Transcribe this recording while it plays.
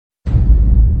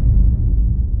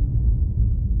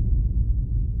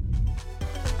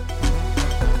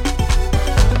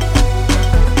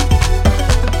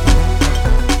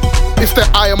It's the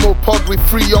IMO pod with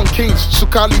 3 young kings,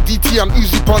 Sukali, DT and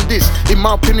Uzi on this. In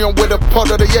my opinion, we're the pod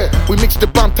of the year. We mix the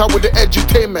banter with the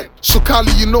edutainment.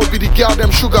 Sukali, you know, be the girl them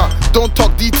sugar. Don't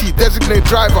talk DT, designate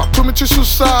driver. Tumichi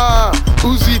Susa,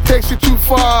 Uzi takes it too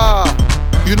far.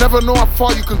 You never know how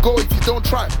far you can go if you don't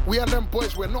try. We and them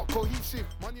boys, we're not cohesive.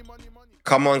 Money, money, money.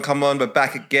 Come on, we're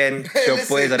back again. Your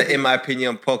boys are the In My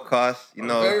Opinion podcast. You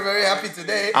know, I'm very, very happy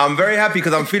today. I'm very happy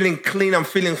because I'm feeling clean, I'm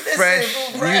feeling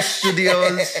fresh. New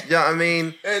studios, you know what I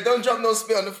mean? Hey, don't drop no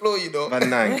spit on the floor, you know. But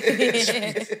nine.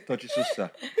 Touch your sister.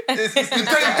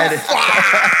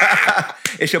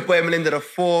 It's your boy Melinda the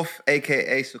Fourth,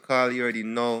 aka Sukali, you already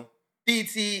know.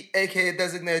 DT, aka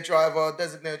designated driver,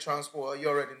 designated transporter, you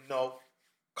already know.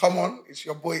 Come on, it's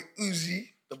your boy Uzi,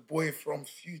 the boy from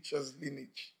Future's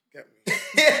lineage. Get me?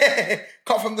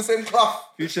 Cut from the same cloth.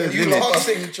 Future's You lineage.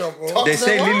 toxic, bro. They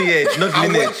say lineage, not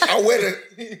lineage. I wear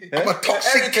it. I'm a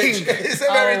toxic king. It's a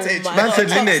heritage. Man said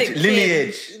toxic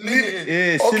lineage. king. Lineage.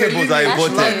 Yeah, Okay, syllables are lineage,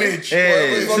 important. lineage.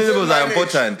 Yeah, Well, syllables are lineage.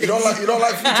 important. You don't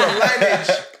like Future lineage?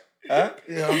 Huh?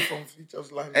 Yeah, I'm from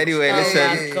Future's lineage. Anyway, Oh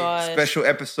listen, my God. special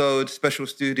episode, special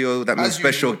studio, that means As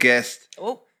special usual. guest.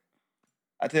 Oh,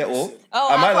 I tell you all.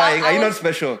 Oh, Am I I lying? thought Are you I not was-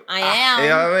 special? I am. You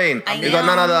know what I mean? I You got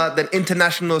none am. other than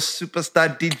international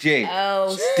superstar DJ.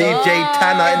 Oh, DJ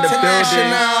Tanner in the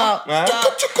building. Huh?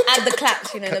 Add the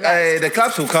claps, you know, the back. Hey, the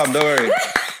claps will come, don't worry.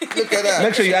 Look at that.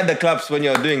 Make sure you add the claps when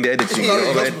you're doing the editing.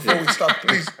 Just before we start,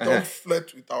 please don't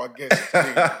flirt with our guests.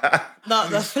 Please.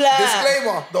 Not the flirt.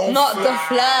 Disclaimer, don't Not flirt. the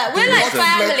flirt. We're Do like not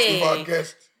flirt with our family.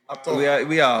 guests at all. We are.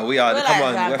 We're Come like on,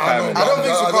 family. we're family. I don't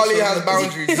think I Sukali just- has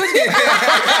boundaries.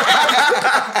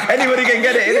 Anybody can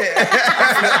get it, innit?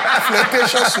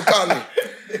 Flirtatious Sukali.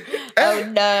 Oh,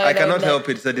 no. I cannot help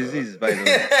it. It's a disease, by the way.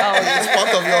 It's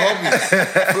part of your hobby.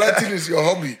 Flirting is your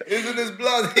hobby. It's in his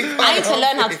blood. I need to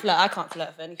learn how to flirt. I can't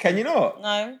flirt for anything. Can you not?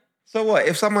 No. So what?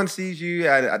 If someone sees you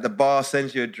at the bar,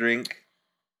 sends you a drink,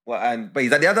 but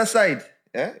he's at the other side,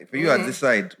 yeah? For you at this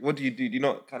side, what do? Do you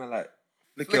not kind of like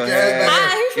flick your your hair? hair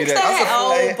back. Who You fixed know- their hair?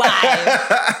 Oh,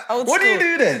 bye. Old What do you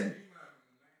school. do then?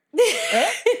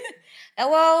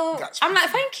 Well, I'm like,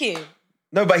 thank you.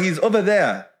 No, but he's over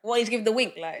there. What, he's give the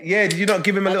wink, like? Yeah, did you not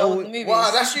give him a Like little... old movies.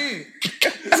 Wow, that's you. Thanks,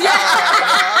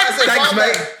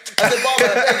 mate. I said,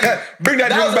 Barbara, Bring that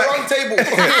that was drink the wrong back. table.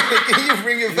 Can you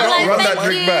bring it back? Like, run that thank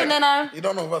drink you. back. No. You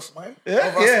don't know about smile?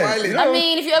 Yeah, Over yeah. smiling. You know- I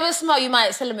mean, if you ever smile, you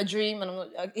might sell him a dream, and I'm not,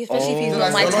 especially if he's Oh.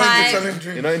 not my You're not into type. selling drinks.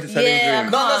 You're not into selling Yeah,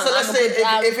 dreams. No, so let's I'm a say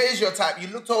good- if it is your type, you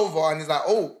looked over and he's like,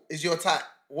 oh, it's your type.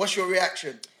 What's your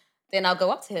reaction? Then I'll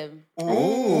go up to him.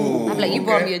 Ooh. I'm like, you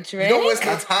brought me a You drink. don't waste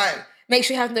my time. Make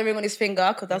sure he has no ring on his finger,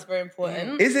 because that's very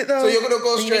important. Is it though? So you're going to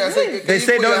go straight and say, can They you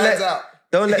say put your don't hands let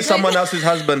out? someone else's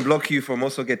husband block you from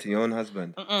also getting your own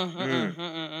husband.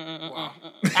 I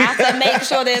have to make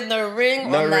sure there's no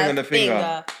ring No on ring that on the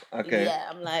finger. Okay. Yeah,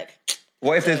 I'm like,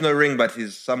 What if there's no ring but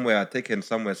he's somewhere, taken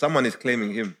somewhere? Someone is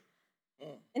claiming him.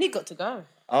 and he got to go.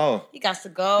 Oh. He got to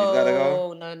go. He's gotta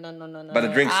go? No. But the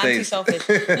drink I'm stays. too selfish.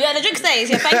 Yeah, the drink stays.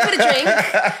 Yeah, thank you for the drink.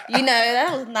 You know,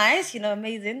 that was nice. You know,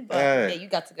 amazing. But Hey. yeah, you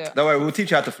got to go. Don't worry, we'll teach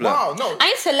you how to flirt. Wow, no. I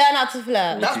need to learn how to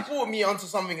flirt. That's brought me onto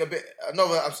something a bit... No,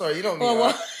 but I'm sorry, you know me. Well,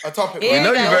 what? A topic. Here right?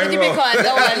 know we you go. very What did you pick well. on? Go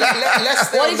on. Let's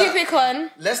stay What on did you that. pick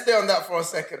on? Let's stay on that for a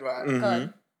second, right? Go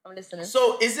on. I'm listening.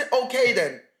 So is it okay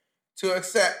then to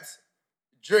accept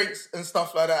drinks and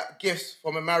stuff like that, gifts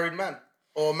from a married man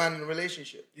or a man in a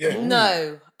relationship? Yeah.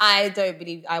 No, I don't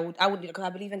believe I would do it because I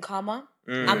believe in karma.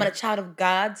 I'm a child of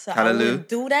God, so Hallelujah. I wouldn't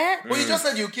do that. Well, you just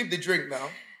said you keep the drink now.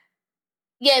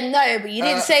 Yeah, no, but you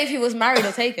didn't say if he was married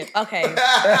or taken. Okay.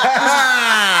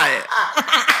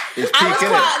 It's I was peaking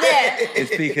quite it. there.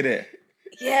 It's peaking it.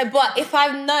 Yeah, but if I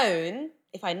know,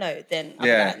 then I'll be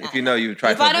Yeah, like, nah. if you know, you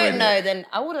try If to I avoid don't it. know, then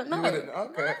I wouldn't know.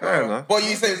 Okay. Fair enough. But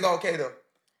you say it's not okay though.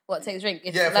 What, take a drink?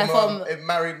 If, Yeah, like from if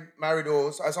married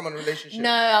or someone in a relationship. no,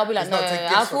 I'll be like, It's no, not take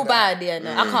gifts I'll from feel them. bad. Yeah,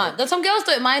 no, I can't. Then some girls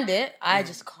don't mind it. I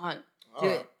just can't do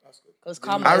it. That's good. Because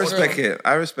karma I is respect real. it.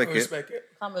 I respect it. Respect it.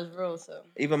 Karma's real, so.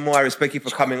 Even more, I respect you for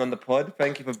coming on the pod.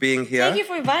 Thank you for being here. Thank you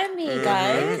for inviting me,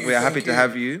 guys. We are happy to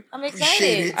have you. I'm Appreciate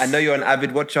excited. it. I know you're an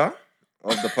avid watcher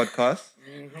of the podcast.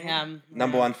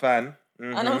 Number one fan.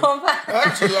 And I'm on back.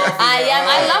 Actually, I am.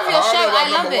 I love your show. I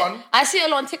love number it. one. I see it a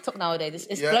lot on TikTok nowadays.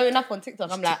 It's Yeah. blowing up on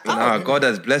TikTok. I'm like, oh. Nah, God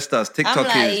has blessed us. TikTok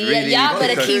like, is yeah, really... y'all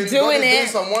better TikTok- keep doing doing it.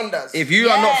 some wonders. If you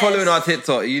are not Yes. following our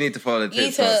TikTok, you need to follow the you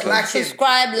need TikTok. to Like it.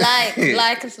 subscribe, like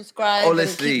and subscribe. and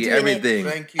Honestly, keep doing it. everything.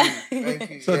 Thank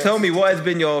you. So Yes. tell me, what has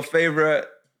been your favorite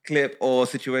clip or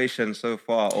situation so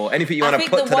far, or anything you I want to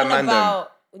think put the to the one man?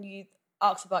 about when you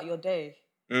asked about your day.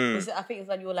 Mm. Was it, I think it's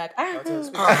when you were like, I'm trying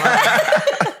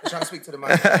to speak to the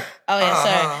man. oh yeah,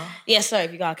 sorry. Yeah, sorry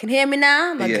if you guys can hear me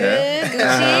now. Am I Yeah. good?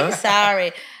 Gucci?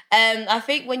 Sorry. I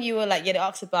think when you were like, they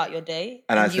asked about your day,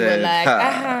 And I you said, were like,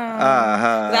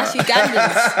 that's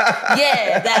Ugandans.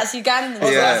 Yeah, that's Ugandans. So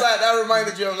Yeah. that's like, that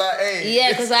reminded you of like, hey. Yeah,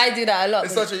 because I do that a lot.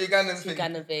 It's such a Ugandan thing.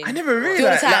 Ugandan thing. I never Do all the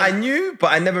realized. Like, I time. knew,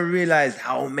 but I never realized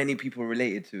how many people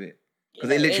related to it. Because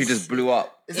it literally it's- just blew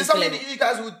up. Is this something that you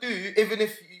guys would do even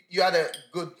if you had a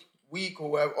good week or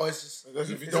whatever? Or it's just If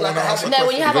you it's don't like wanna a answer habit? No,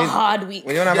 when you have a hard week.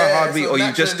 When you want to have a Yeah, hard week, so or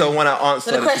you just don't want to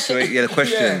answer the the question. situation, the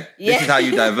question. Yeah. This is how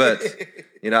you divert.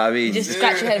 You know what I mean? Just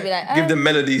scratch your head and be like, Give them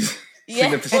melodies. Yeah.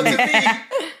 Sing them to But to sleep. me,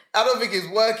 I don't think it's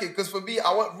working because for me,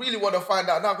 really want to find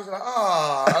out now because you're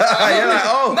like, You're like,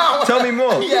 oh, Now I tell wanna- me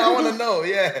more. Yeah, I want to know.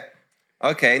 Yeah.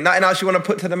 Okay, nothing else you want to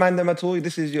put to the man them at all?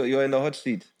 This is you're in the hot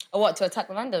seat. or what, to attack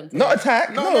random? Not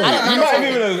attack. No, no, you I don't might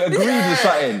know. even agree with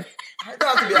something. It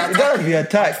don't have to be It doesn't have to be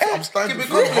attack. I'm starting Give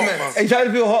to me feel hot, compliments. Hey, you trying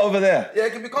to feel hot over there? Yeah,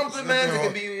 it can be compliments. It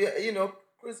can be,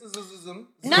 criticism.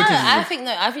 No, I think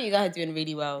you guys are doing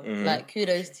really well. Mm-hmm. Like,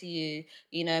 kudos to you.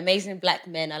 You know, amazing black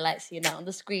men. I like seeing that on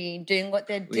the screen, doing what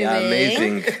they're doing. Yeah,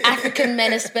 amazing. African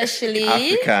men especially.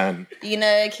 African. You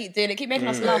know, keep doing it. Keep making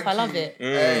us laugh. I love it.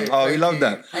 Hey, Oh, we thank love you.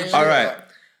 that. Appreciate All right. that.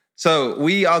 So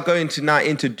we are going to now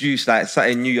introduce like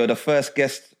something new. You're the first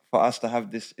guest for us to have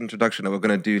this introduction that we're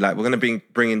going to do. Like, we're going to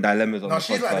bring in dilemmas on No, the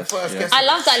she's podcast. like the first yeah. guest. I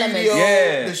love The dilemmas. studio,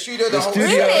 Yeah. The studio, The whole studio,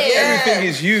 Really? everything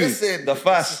is you. Listen, the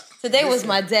first. Today was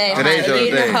my day. Today's huh? your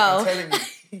You day. I'm know. telling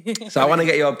you. So I want to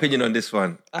get your opinion on this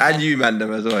one. And you,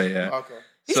 Mandem, as well, yeah. Okay.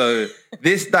 So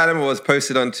this dilemma was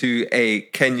posted onto a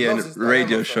Loves Kenyan his radio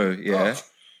dilemma, show, fam. yeah. Oh.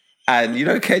 And you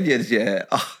know Kenyans, yeah.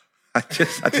 Oh,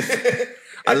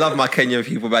 I love my Kenyan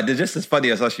people, but they're just as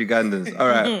funny as us Ugandans. All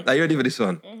right, are you ready for this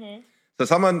one? So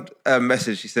someone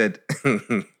messaged, she said,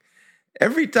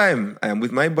 every time I am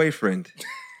with my boyfriend,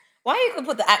 Why you can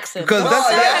put the accent? because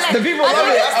that's the people love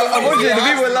it. Unfortunately, the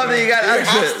people love the Uganda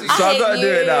accent, so I hate gotta do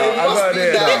it now. you. I gotta do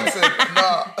it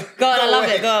now. Go on, I love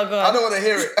it. Go on, go on. I don't want to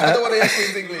hear it. I don't want to hear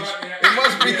Queen's English. It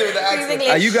must be doing the accent. English.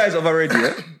 Are you guys over ready?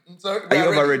 Yeah? Sorry, Are you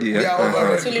over ready? Yeah, Yeah? over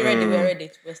ready. Fully ready. We're ready.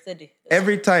 We're steady.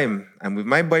 Every time I'm with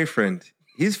my boyfriend,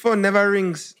 his phone never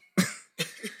rings.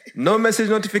 No message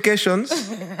notifications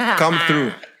come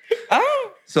through.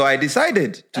 Oh, So I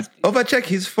decided to overcheck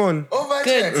his phone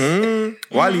Overcheck.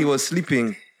 while he was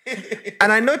sleeping.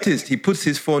 And I noticed he puts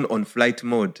his phone on flight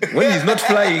mode. When he's not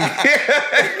flying,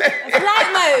 flight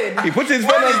mode. he puts his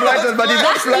phone on flight mode, but he's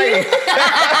not flying.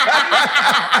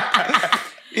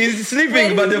 He's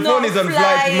sleeping, but the phone is on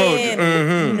flight mode.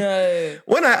 No.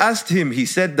 When I asked him, he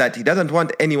said that he doesn't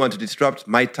want anyone to disrupt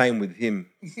my time with him.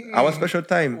 Our special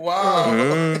time. Wow.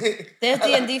 There's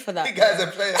D&D for You that. guys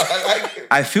are playing. I like it.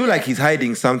 I feel like he's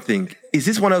hiding something. Is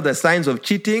this one of the signs of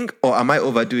cheating or am I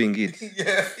overdoing it?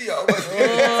 Yeah, yeah. I was-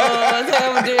 Oh, that's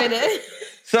how I'm doing it.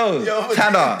 So, Yo,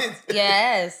 Tana,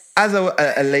 Yes. as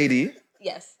a lady,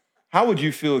 Yes. how would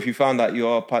you feel if you found out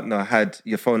your partner had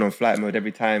your phone on flight mode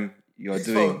every time you're His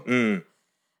doing? phone?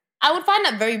 I would find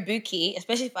that very booky,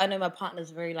 especially if I know my partner's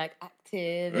very like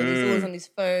active and he's always on his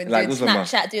phone, Like doing Uzoma.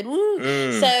 Snapchat, doing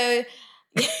woo. So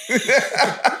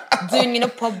doing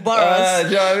pop bars, do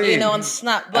you know what I mean? on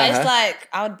Snap. But it's like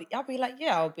I'll be like,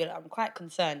 I'm quite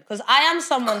concerned because I am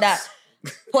someone that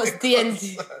puts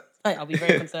D&D. I'll be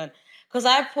very concerned because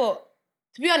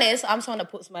to be honest, I'm someone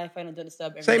that puts my phone on Do Not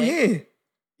Disturb every Same day. here.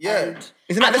 Yeah.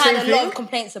 Isn't that I've the same had a thing? lot of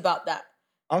complaints about that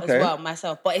Okay. as well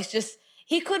myself, but it's just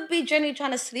he could be genuinely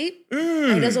trying to sleep.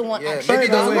 And he doesn't want Yeah, action. maybe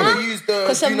he doesn't By the want way. to use the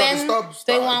Because do some not men, disturb they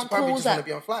style. want It's probably calls just want to that-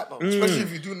 be on flight mode. Especially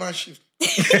if you do night shift.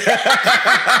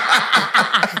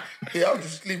 You have to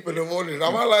sleep in the morning.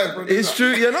 Am I lying, bro? It's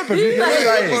true. You're not producing. Yeah,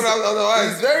 You're but lying.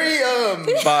 otherwise, It's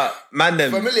very But man,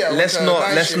 them, Familiar with let's the not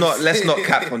night shifts.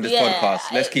 cap on this Yeah,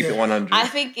 podcast. Let's keep it 100. I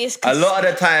think it's A lot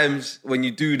of the times when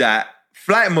you do that,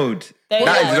 flight mode, Don't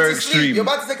that lie. is very to sleep. extreme. You're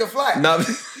about to take a flight. No,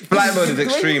 flight mode is Where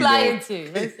you extreme, flying bro.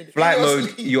 to? Flight You're mode,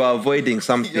 asleep. you are avoiding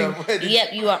something. You're avoiding-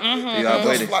 Yep, you are. Mm-hmm. You are just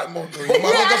avoiding. flight mode. Bro. You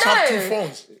might Yeah, just I have two know.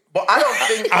 phones. But I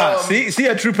don't think. See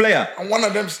a true player. And one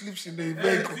of them sleeps in the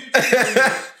vehicle.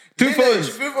 Two phones.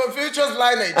 Future's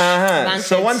lineage.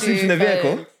 So one sleeps in the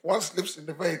vehicle. One sleeps in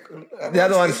the vehicle. The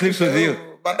other one sleeps with you.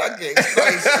 But that gets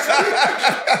nice.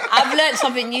 I've learned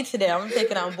something new today. I'm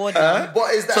taking it on board now.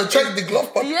 But is that So check the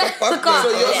glove box. Yeah, So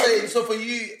you're Yeah. saying, so for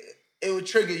you, it would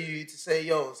trigger you to say,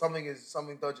 "Yo, something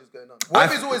dodgy is going on." What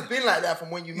if it's always been like that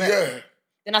from when you met? Yeah.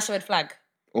 Then that's a red flag.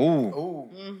 Oh,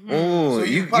 So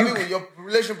you probably your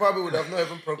relation probably would have not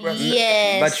even progressed.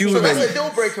 Yes. But you So women, that's a deal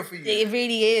breaker for you. It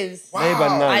really is. Neighbor,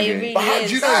 no, It yeah. really But how do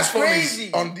is. you know That's his phone crazy.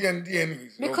 is on D&D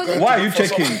anyways? Because You're Why are going you to- for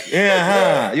checking? some-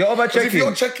 Yeah, you're over Because if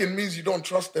you're checking. checking means you don't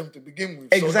trust them to begin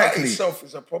with. Exactly. So that itself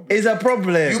is a problem. It's a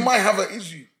problem. You might have an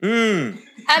issue.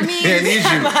 I mean, An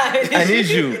issue. An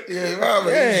issue. Yeah, you might have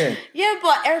an Yeah, issue. yeah,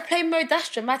 but airplane mode, that's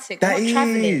dramatic. that We're not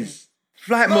traveling. is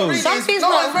flight No, mode. really, Something's it's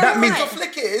not very right. quick to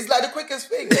flick it. It's like the quickest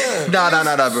thing.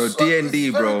 Nah, bro. So- D&D,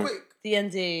 it's very bro. quick.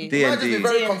 D&D. It might just be D&D.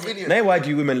 very convenient. Now, why do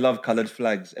you women love coloured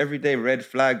flags? Every day, red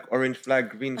flag, orange flag,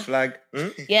 green flag.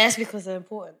 Yes, because they're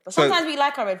important. But So- sometimes we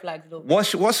like our red flags, though.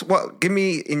 What? Give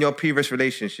me in your previous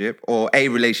relationship or a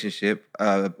relationship,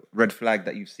 red flag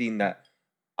that you've seen that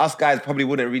us guys probably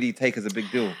wouldn't really take as a big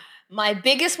deal. My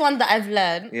biggest one that I've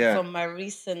learned Yeah. from my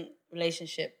recent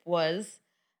relationship was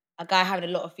a guy having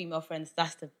a lot of female friends.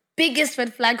 That's the biggest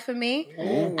red flag for me.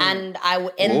 And I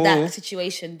will end Ooh. that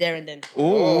situation there and then.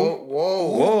 Oh,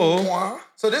 Whoa. whoa.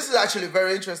 So this is actually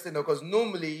very interesting though, because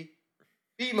normally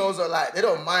females are like, they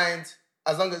don't mind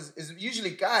as long as it's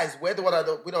usually guys. We're the one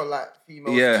that we don't like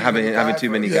females. Yeah, too having many too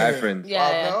many guy guy Yeah. friends.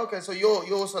 Yeah. no, okay, so you're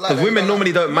also like Because that. You women don't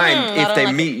normally like- don't mind I if don't they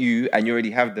like meet you and you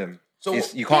already have them. So-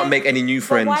 You can't make any new But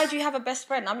friends. why do you have a best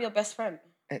friend? I'm your best friend.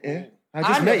 I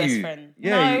just I'm met your best you. friend.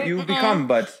 Yeah, No, you will become,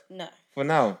 but No. for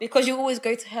now. Because you always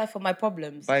go to her for my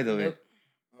problems. By the way. Nope.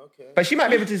 Okay. But she might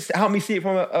be able to help me see it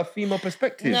from a female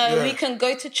perspective. No, we can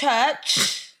go to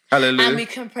church Hallelujah. and we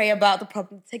can pray about the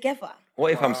problem together.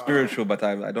 What if I'm spiritual, but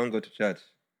I don't go to church?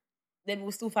 Then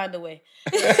we'll still find a way.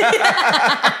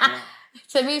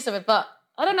 To me, something. But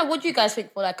I don't know. What do you guys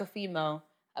think for like a female?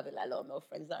 I've been like a lot of male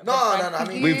friends. That No, I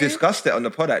mean, We've discussed it on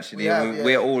the pod actually. We have, and yeah.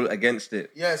 We're all against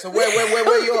it. Yeah, so where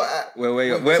you're at?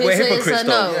 We're hypocrites it's a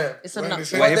though. no. Yeah. It's a When no. they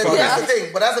say But then, hypocrites. that's the thing.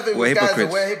 But that's the thing We're with guys.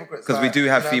 hypocrites. We're hypocrites Because we like, do have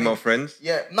you know what I female mean? friends.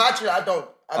 Yeah, no, actually, I don't.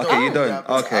 Okay, you don't. Yeah,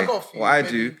 but Okay. I got a few, Well, I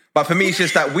maybe. do. But for me, it's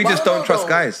just that we But just I don't don't trust know.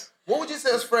 guys. What would you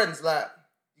say as friends? Like,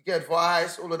 you get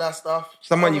advice, all of that stuff.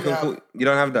 Someone I you don't can really call. You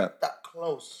don't have that. have that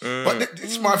close. But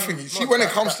this is my thing. You see, Not when it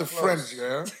that- comes that to close. friends,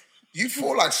 yeah, you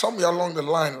feel like somewhere along the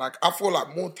line, like I feel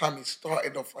like more time it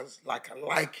started off as like a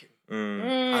liking.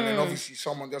 And then obviously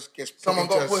someone just gets put Someone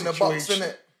into got put in a box, situation.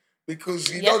 innit?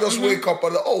 Because you don't just wake up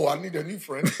and oh, I need a new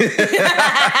friend. Do you know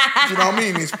what I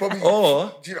mean? It's probably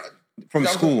Or do you know, from Yeah,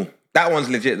 school. That one's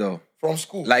legit though. from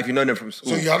school. Like if you know them from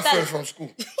school. So you had friends from school.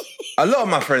 A lot of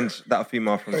my friends that are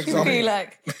female from school. Be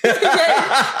like,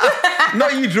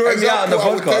 Not you drawing me out on the I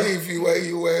would tell you podcast. if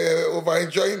you were over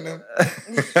enjoying them.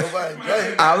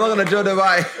 I'm not gonna draw them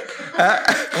out.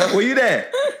 Huh? Were you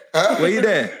there? Were you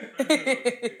there?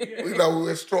 We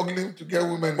were struggling to get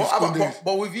women in But, school but, days.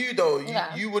 but with you though,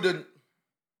 Yeah. you wouldn't.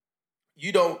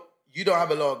 You don't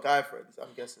have a lot of guy friends. I'm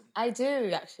guessing. I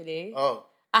do actually. Oh,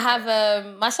 I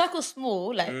have my circle's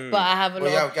small, like, but I have a Well,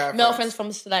 you lot have guy of male friends.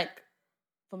 friends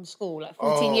from school, like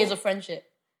 14 Oh. years of friendship.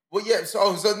 well, yeah.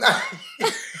 So now,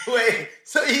 wait.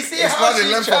 So you see It's how not the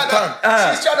she's length of trying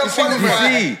time. she's trying to see, qualify.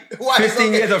 You see, why it's 15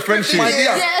 okay. years of friendship. 15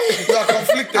 years. Yeah. You are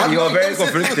conflicted. You are very Don't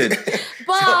say- conflicted.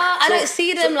 But I don't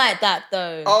see them like that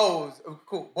though. Oh,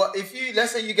 cool. But if you,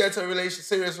 let's say you get into a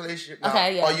serious relationship now,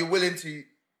 Okay, yeah. are you willing to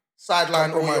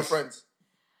sideline all your Compromise. friends,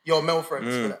 your male friends?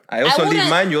 For that? I also leave wouldn't-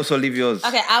 mine. You also leave yours.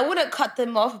 Okay, I wouldn't cut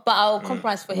them off, but I'll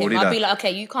compromise for him. Won't do I'll that. be like,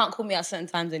 okay, you can't call me at certain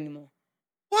times anymore.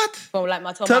 What? From like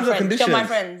my Terms and friends, tell my conditions.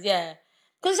 friends, yeah.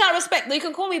 Because it's out of respect. You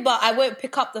can call me, but I won't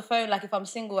pick up the phone. Like if I'm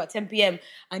single at 10 p.m,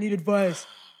 I need advice.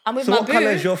 I'm with So my what boo. color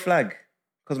is your flag?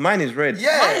 Because mine is red.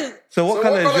 Yeah. Mine is- So what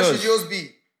color is yours? should yours be?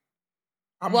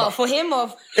 What for him or?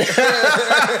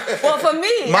 Well, for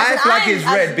me, My as flag in is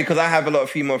I'm- red because I have a lot of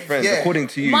female friends, Yeah. according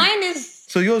to you. Mine is.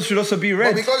 So yours should also be But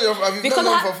red. because you've Because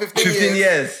known I- them for 15, 15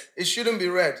 years. it shouldn't be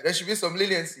red. There should be some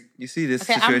leniency. You see this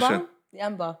Okay, situation? Amber. The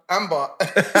Amber. Amber.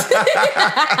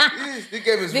 This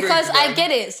game is Because rigged, I man.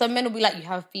 get it. Some men will be like, you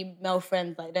have female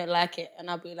friends, like, don't like it. And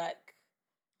I'll be like,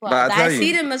 But I well, tell I you-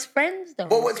 see them as friends, though.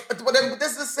 But then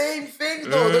that's the same thing,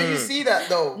 though. Don't you see that,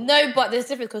 though? No, but there's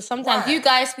different because sometimes Why? you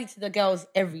guys speak to the girls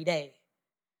every day.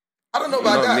 I don't know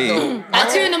about Not that, me. though.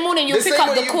 At 2 in the morning, you'll The pick same up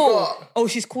way the you call. got- Oh,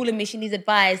 she's calling me. She needs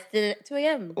advice. 2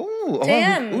 a.m. Ooh,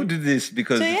 Damn. who did this?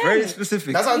 Because 2 it's very a.m.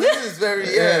 specific. That's how this is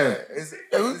very, yeah. It's,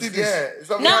 Who did this? Yeah. It's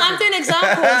something No, I'm happened. doing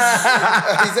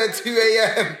examples. He said 2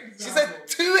 a.m. She said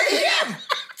 2 a.m.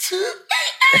 2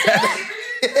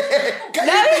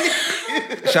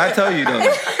 Should I tell you though?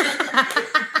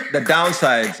 The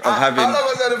downsides of having. How long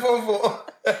was I on the phone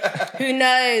for? Who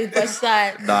knows? But it's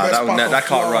like, Nah, Best that, part that of can't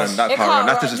flowers. run. That It can't run.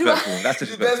 That's can't run. disrespectful. That's The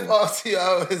best disrespectful. part of 2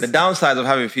 hours. The downside of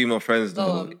having female friends Go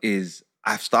though on. is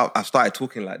I've started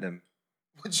talking like them.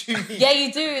 What do you mean? yeah,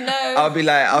 you do. No. I'll be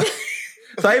like,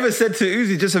 So I even said to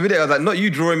Uzi just a minute, I was like, not you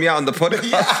drawing me out on the podcast.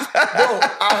 Bro,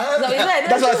 I heard that.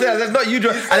 That's what I said. I said, not you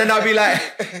drawing. And then I'll be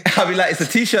like, it's a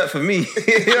t-shirt for me.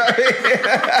 You know what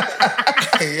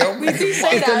I mean? Hey, yo, We do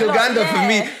say It's that an a lot, Uganda for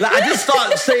me. yeah. Like, I just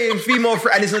start saying female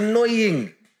friend, and it's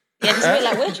annoying. Yeah, just be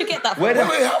like, where'd you get that from? Where the-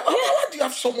 Wait, how do you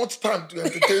have so much time to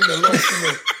entertain the long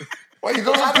female? Why he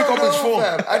doesn't pick up his phone?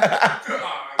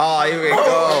 Oh, here we No,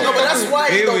 go. but that's why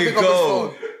he Here don't we pick up go.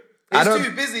 his phone. I He's don't-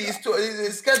 too busy.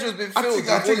 His schedule's been I filled. think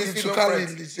with all his female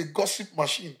friends. Tsukali is a gossip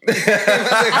machine.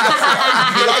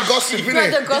 You like gossip, He's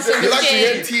not the gossip He likes to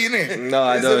machine. hear tea, innit? No,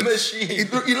 I He's a don't. machine.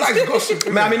 He likes gossip.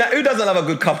 Man, I mean, who doesn't love a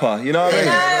good cuppa? You know what I mean?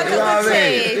 Yeah, You know what I good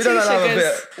tea, mean? Who doesn't love a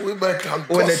sugars. bit Women can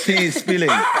when the gossip. tea is spilling?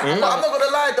 But I'm not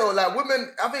gonna lie though, like women,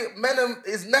 I think men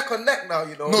is neck on neck now.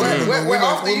 You know, No, we're women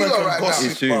after you lot can right gossip.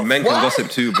 It's true. Bro. Men can What? gossip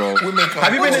too, bro. Women can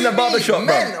Have you been in the What do you barber shop, mean?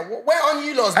 bro? Men, we're on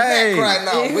you lot's Hey. neck right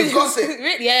now. We gossip.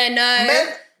 Yeah, no. Men,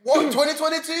 what?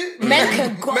 2022? Men can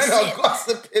Men gossip. are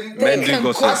gossiping. Men do can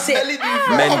gossip. gossip. I'm telling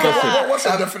you, Men fam. gossip. What's the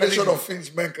I'm definition telling of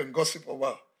things men can gossip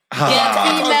about? Their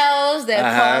females, their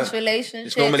Uh-huh. past relationships,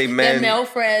 It's normally men their male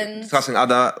friends. Discussing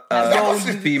other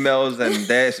gossip. females and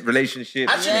their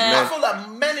relationships. Actually, Men. I feel like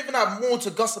men even have more to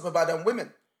gossip about than women.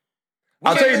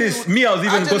 I'll tell you this, me, I was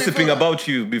even Actually, gossiping feel- about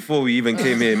you before we even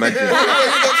came here, imagine.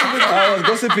 I was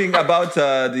gossiping about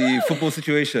the football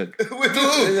situation. With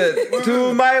who?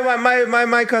 To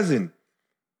my cousin.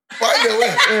 By the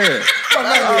way, Yeah.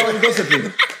 I was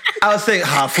gossiping. I was saying,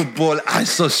 football,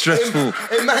 it's so stressful.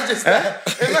 In Manchester.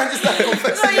 In Manchester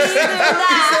confessing. So you do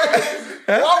that.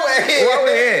 While we're here. While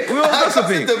we're here, we were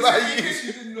gossiping. gossiped about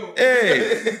you.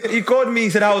 Hey, he called me, he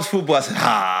said, how was football? I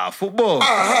said, football.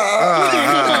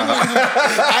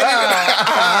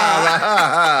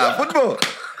 Football.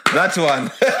 That one.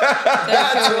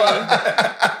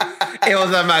 It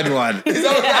was a mad one. I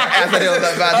said it was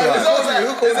a mad one.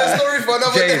 It's a story for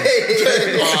another James.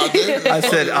 day. I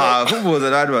said, football was a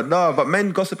mad one. No, but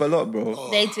men gossip a lot, bro.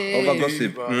 They do. Over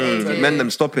gossip. do. Men them,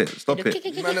 stop it. Stop it.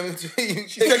 Man,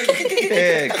 she said,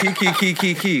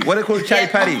 Yeah, key. What they call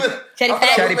chatty patty?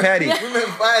 Chatty patty. women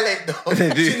violate though. They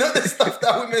do. You know the stuff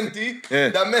that women do Yeah.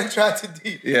 that men try to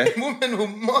do. Yeah. Women will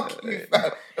mock you,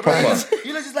 fam. Proper.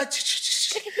 You know, just like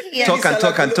Yeah. Talk and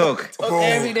talk and talk.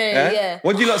 Every day, Eh? yeah.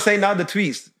 What do you lot say now, the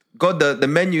tweets? God, the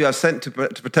men you have sent to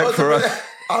protect for us.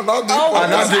 I'm not doing Oh, Are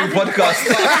now doing podcasts.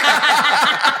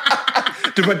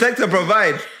 To protect and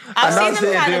provide. I've And now seen them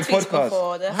sitting kind doing of tweets podcasts.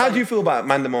 before. They're How do funny. you feel about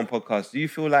Mandem on podcasts? Do you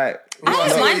feel like... I I don't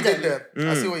see what you mind did them. there.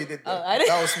 I see what you did there. I don't-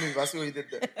 That was smooth. I see what you did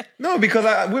there. No,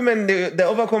 because women, they're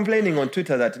over-complaining on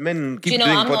Twitter that men keep Do you know,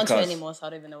 doing I'm not on Twitter podcasts. anymore, so I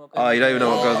don't even know what goes Oh, on. you don't even know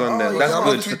what goes on there. Oh, That's yeah, good.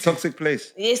 I'm It's a tweeting. toxic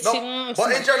place. It's No, too,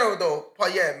 but in general though,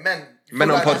 men. Men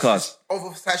feel on that's podcasts.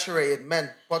 Oversaturated men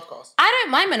podcasts. I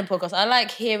don't mind men on podcasts. I like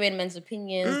hearing men's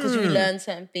opinions because you learn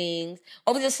certain things.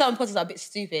 Obviously, some podcasts are a bit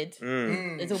stupid.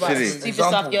 They talk about Silly. stupid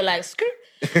Example. stuff. You're like, screw.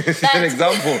 It's an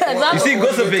example. You see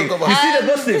What do we gossiping. talk about? You see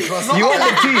the gossip. You want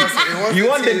the tea. You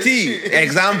want the tea.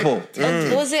 Example.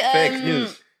 Was it? Fake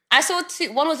news. I saw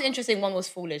two. One was interesting. One was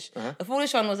foolish. The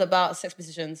foolish one was about sex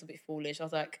positions. A bit foolish. I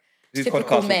was like, Whose typical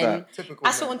podcast was men. that? Typical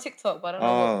I saw it men. on TikTok, but I don't know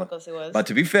Oh. what podcast it was. But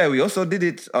to be fair, we also did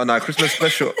it on our Christmas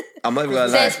special. I'm not even gonna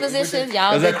lie. Sex positions. Yeah,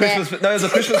 I It was was a Christmas. No, it was a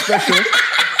Christmas special.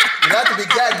 You had to be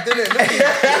gagged, didn't it? Look at you.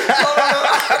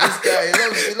 This guy, he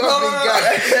loves being gagged.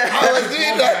 I was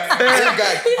doing that. Being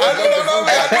gagged.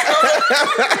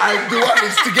 I do want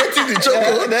instigating the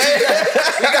chocolate.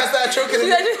 You guys started choking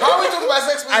him. How are we talking about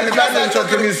sex? And the man was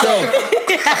choking himself.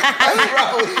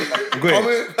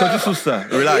 Great. Touch your sister.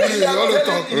 Relax. You want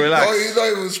to talk? Relax. No, you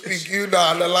don't even speak. You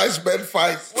now analyze men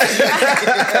fights.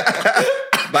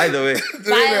 By the way.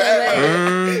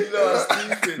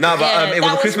 No, but Yeah, it was that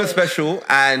a was Christmas good. special,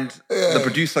 and the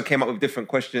producer came up with different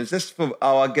questions just for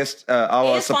our guests,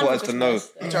 our It is fun for supporters to know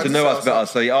Christmas. to know us better.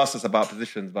 So he asked us about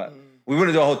positions, but we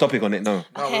wouldn't do a whole topic on it. No.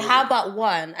 Okay, how about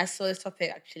one? I saw this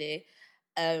topic actually.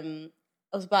 It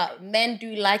was about men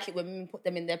do like it when women put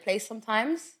them in their place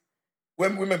sometimes.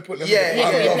 When women put them Yeah, in yeah,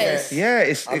 I love yeah. it.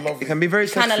 Yeah, I love it can be very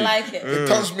sexy. Kind of like it. It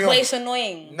turns me But on. it's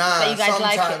annoying Nah, that you guys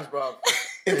like sometimes, it. bro.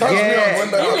 It turns me Yeah. on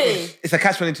when that Really? happens. It's a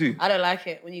catch-22. I don't like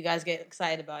it when you guys get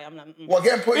excited about it. I'm like, What,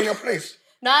 getting put in your place?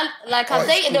 No, like I've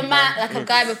it's dated cool, a man, like a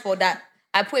guy before that.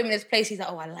 I put him in his place. He's like,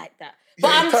 oh, I like that. But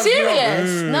Yeah, it I'm turns me on.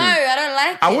 serious. No, I don't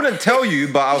like it. I wouldn't tell you,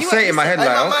 but I'll You say it in my head Like,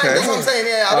 like, my man, okay. that's what I'm saying.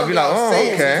 Yeah, I I'll don't be think like, I'll oh, say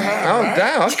it. okay. Oh,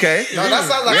 damn, okay. No, that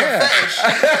sounds like Yeah. a fetish.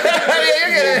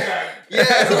 Yeah,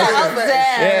 He's like, up there.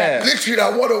 Yeah. Literally, I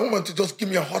want a woman to just give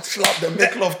me a hot slap, then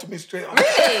make love to me straight up.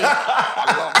 Really?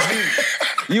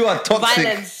 You are toxic.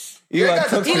 Violence. You Yeah, are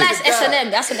that's a toxic. He likes Yeah.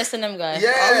 S&M. That's an S&M guy.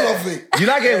 Yeah. I love it. You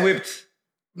like getting whipped?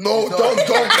 No, don't bring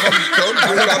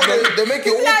that. They make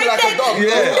it walk like a dog.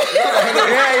 Yeah.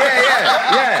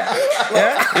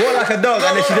 Yeah. Walk like a dog,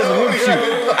 and then she just whoops you.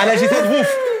 And then she says woof.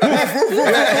 Walk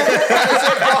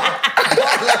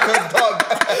like a dog.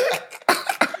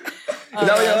 Is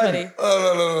that what you're funny.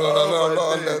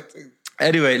 No.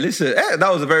 Anyway, listen,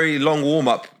 that was a very long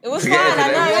warm-up. It was to fun, get into I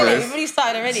the know, intros. it really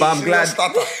started already. But I'm glad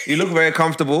Starter. you look very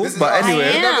comfortable. This is But us.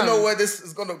 anyway, You never am. know where this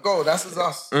is gonna go. That's just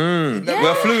us.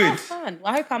 we're fluid. Have fun.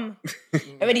 Well, I hope I'm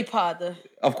already part of the...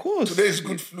 Of course. Today's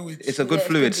good fluid. It's a good Yeah, it's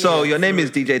fluid. good, So your name is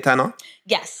DJ Tanner.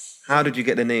 Yes. How did you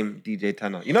get the name DJ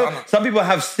Tanner? You know, Tanner. some people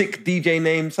have sick DJ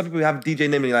names. Some people have DJ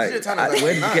names. Like, DJ Tanner's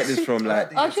where did you nice. get this from?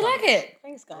 Like, Oh, do you like it?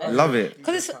 Thanks, guys. love it.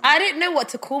 Because I didn't know what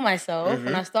to call myself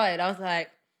when I started. I was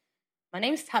like, my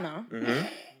name's Tanner.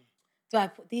 Do I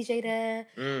put DJ there?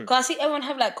 Because I see everyone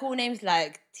have like cool names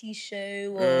like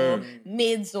T-Show or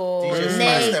Mids or DJ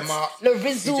Smash Nate, them up. the DJ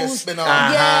Rizzles. Spinner.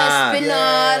 Yeah, Spinner.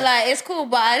 Yeah. Like, it's cool,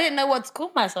 but I didn't know what to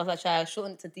call myself. Actually, I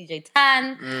shortened to DJ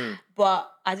Tan, but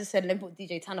I just said, let me put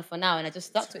DJ Tanner for now, and I just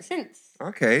stuck to it since.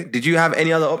 Okay. Did you have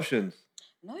any other options?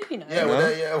 No, you know.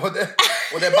 With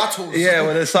their battles. Yeah,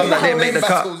 well, there's some that didn't make the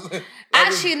cut. Battles.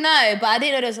 Actually, no, but I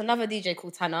didn't know there was another DJ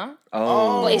called Tanner.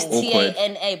 Oh, But it's awkward.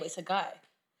 Tana, but it's a guy.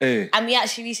 Hey. And we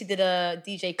actually recently did a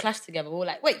DJ clash together. We were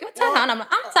like, wait, you're Tanner? And I'm like,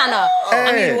 I'm Tanner.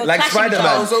 Hey, we were like clashing each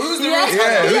Spider-Man. other. So who's the real Yeah. Tanner?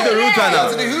 Yeah, who's the real Tanner?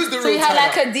 Who's the So real you had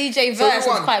like Tanner? a DJ So verse. who It was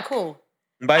won? quite cool.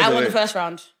 By I the won way, the first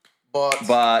round.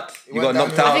 but you went got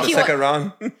knocked downhill. out I think the he second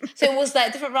round. So it was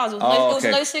like different rounds. It was, Oh, it was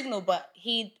okay. no signal, but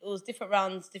it was different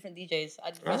rounds, different DJs. I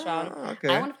did the first round. okay.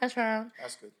 I won the first round.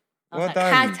 That's good. I was Well like,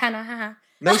 done. hi, Tanner, haha.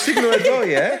 No signal as well,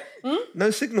 yeah?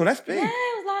 No signal, that's big. Yeah,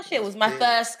 it was last year. It was my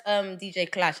first DJ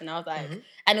clash, and I was like,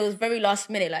 and it was very last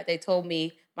minute. Like they told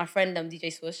me, my friend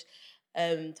DJ Swoosh,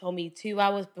 told me 2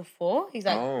 hours before. He's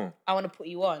like, Oh. I want to put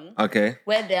you on. Okay.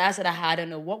 Went there. I said, I don't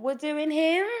know what we're doing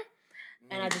here,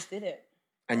 and I just did it.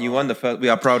 And you won the first. We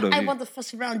are proud of I you. won the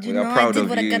first round. You We are know, I proud did of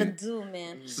what I you. gotta do,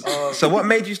 man. So what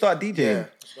made you start DJing? Yeah.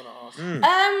 I was gonna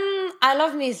ask. I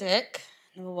love music.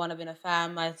 Number one, I've been a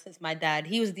fan since my dad.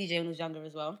 He was a DJ when he was younger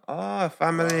as well. Oh,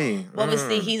 family. But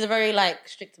obviously, he's a very like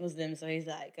strict Muslim, so he's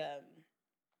like,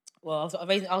 well, I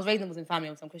was raised in a Muslim family,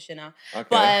 I'm Christian now. Okay.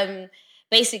 But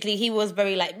basically, he was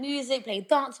very like music, playing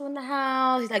dancehall in the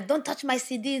house. He's like, don't touch my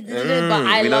CDs. But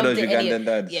I we know loved those it. Ugandan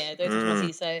dads. Yeah, don't touch my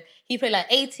CDs. So he played like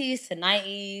 80s to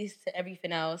 90s to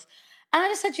everything else. And I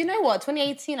just said, you know what?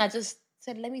 2018, I just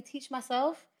said, let me teach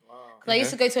myself. Because I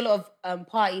used to go to a lot of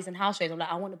parties and house shows. I'm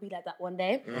like, I want to be like that one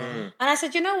day. And I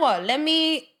said, you know what? Let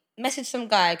me message some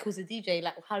guy who's a DJ.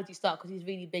 Like, how did you start? Because he's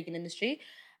really big in the industry.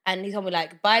 And he told me,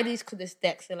 like, buy these cordless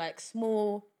decks. They're like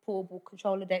small, portable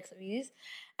controller decks that we use.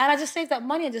 And I just saved that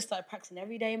money and just started practicing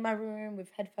every day in my room with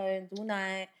headphones all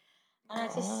night. And I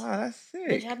just Oh, that's bitch,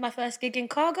 sick. had my first gig in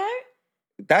Cargo.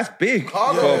 That's big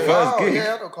Cargo. for a first Wow. gig.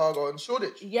 Yeah, I got cargo in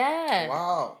Shoreditch. Yeah.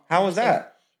 Wow. How was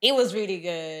that? It was really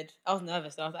good. I was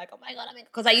nervous. I was like, oh my God,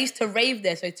 because I used to rave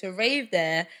there. So to rave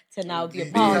there, to now be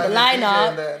a part of the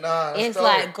lineup, it's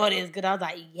like, God, it's good. I was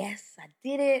like, yes, I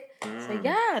did it. So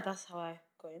yeah, that's how I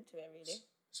got into it, really.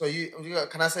 So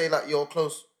can I say like you're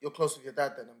close with your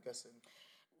dad then, I'm guessing?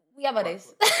 We have our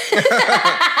days.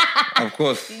 Of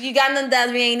course. Ugandan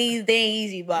dads, they ain't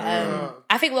easy, but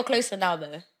I think we're closer now,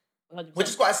 though. 100%. Which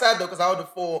is quite sad though, because I would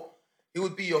have thought it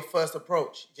would be your first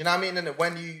approach. Do you know what I mean? And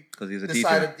when you 'Cause he's a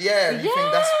decided, DJ. you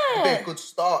think that's a bit good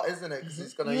start, isn't it? Because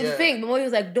it's gonna, You'd think, but when he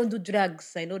was like, don't do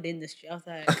drugs, I know the industry. I was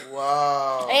like,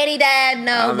 Wow. any dad,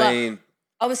 no, I but mean,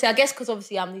 obviously, I guess because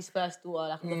obviously I'm his first daughter,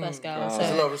 like I'm the first girl. So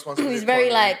There's a lot of responsibility. he's very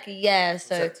upon you. like, yeah,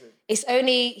 so Protective. it's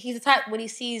only, he's the type, when he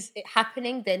sees it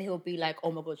happening, then he'll be like,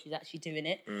 oh my God, she's actually doing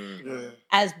it. Yeah.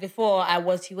 As before,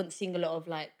 he wasn't seeing a lot of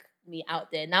like me out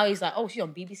there. Now he's like, oh, she's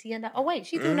on BBC and that. Oh wait,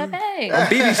 she's doing her thing. on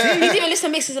BBC. He's even listening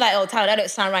to mixes like, oh, Tyler, that don't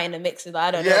sound right in the mixes. Like,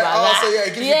 I don't know Yeah, about that. so yeah,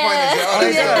 it gives you pointers. Oh,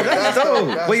 yeah, That's that's dope.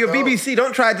 dope. That's Well, your dope. BBC,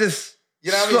 don't try to just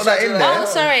You know what I mean? slot that Shout in out there. to Oh,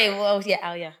 sorry. Well,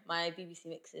 yeah, my BBC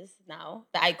mixes now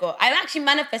that I got. I actually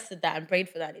manifested that and prayed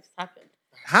for that. And it's happened.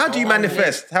 How do you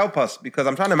manifest? Help us, because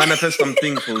I'm trying to manifest some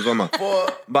things for Uzoma.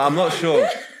 But I'm not sure.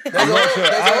 I'm not sure.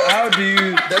 How do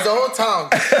you... There's a whole town.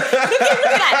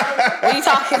 What are you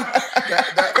talking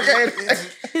about?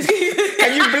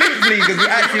 Can you blink, please? Because you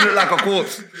actually look like a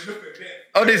corpse.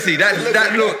 Honestly,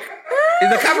 that look. Is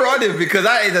the camera on him? Because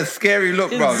that is a scary look,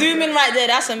 bro. Zoom in right there.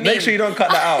 That's a meme. Make sure you don't cut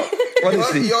that out.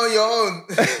 Honestly. You're on your own.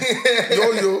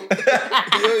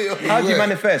 Yo. How do you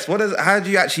manifest? How do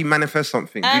you actually manifest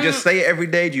something? Do you just say it every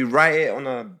day? Do you write it on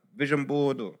a vision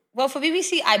board? Or? Well, for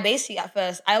BBC, I basically at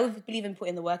first, I always believe in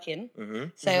putting the work in.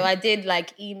 So I did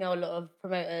like email a lot of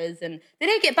promoters and they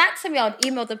didn't get back to me. I would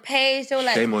email the page. They were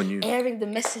like Shame on you. airing the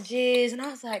messages. And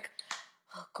I was like,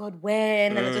 oh God,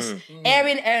 when? And I just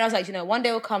airing. I was like, one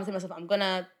day will come. To myself, I'm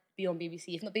gonna be on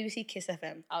BBC. If not BBC, Kiss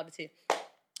FM. Out of the two.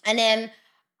 And then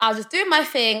I was just doing my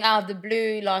thing out of the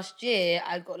blue last year.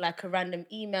 I got like a random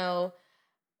email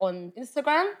on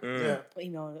Instagram. Or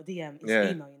email or DM.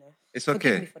 It's email, It's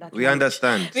Forgive okay. me for that We language.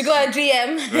 understand. We got a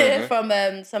DM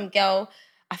from some girl.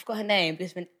 I forgot her name. But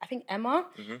it's been, I think Emma,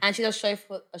 and she does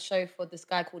a show for this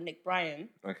guy called Nick Bryan.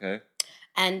 Okay.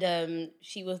 And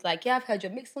she was like, "Yeah, I've heard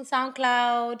your mix on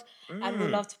SoundCloud, and we'd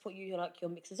love to put your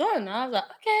mixes on." And I was like,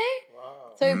 "Okay."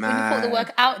 Wow. So when you put the Mad.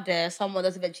 work out there, someone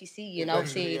does eventually see you, and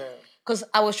obviously, because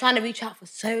I was trying to reach out for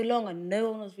so long, and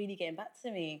no one was really getting back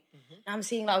to me. And I'm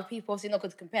seeing like people, obviously not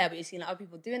good to compare, but you're seeing like other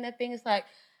people doing their thing. It's like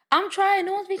I'm trying,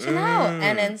 no one's reaching out,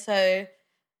 and then so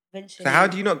eventually. So how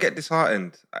do you not get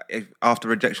disheartened after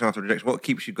rejection? What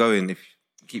keeps you going if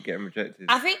you keep getting rejected?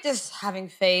 I think just having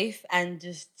faith and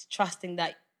just trusting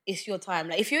that it's your time.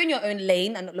 Like if you're in your own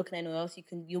lane and not looking at anyone else,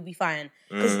 you'll be fine.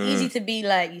 Because it's easy to be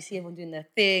like, you see everyone doing their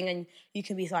thing and you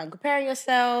can be starting comparing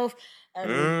yourself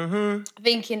and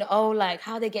thinking, like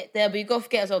how they get there. But you got to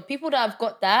forget as well, people that have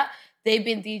got that, they've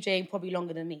been DJing probably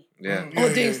longer than me. Yeah.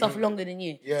 Or doing stuff longer than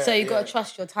you. Yeah, So you got to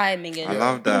trust your timing and I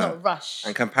love that. not rush.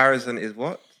 And comparison is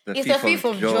what? It's the thief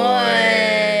of joy.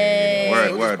 Word.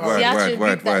 So you have to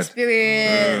reap that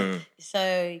spirit.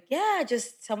 So yeah,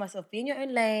 just tell myself, be in your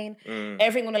own lane.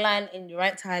 Everything on the line in the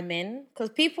right timing. Because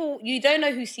people, you don't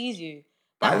know who sees you.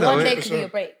 I That know one it. day could be your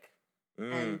break.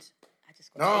 And I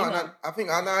just got No, to and I think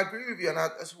I agree with you, and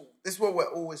this is what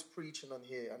we're always preaching on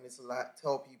here, and it's like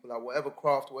tell people like whatever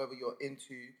craft, whatever you're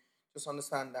into, just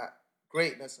understand that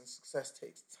greatness and success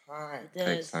takes time.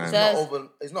 Takes time.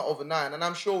 It's not overnight, and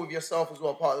I'm sure with yourself as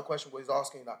well. Part of the question was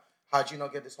asking that, how do you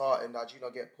not get disheartened? How do you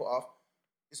not get put off?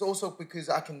 It's also because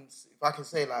if I can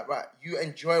say like, right, you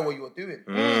enjoy what you're doing.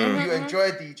 You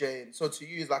enjoy DJing, so to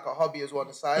you it's like a hobby as well on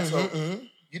the side. So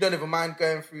you don't even mind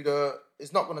going through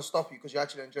it's not going to stop you because you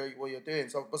actually enjoy what you're doing.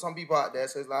 So, but some people out there,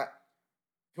 so it's like,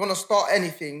 if you want to start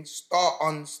anything, start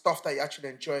on stuff that you actually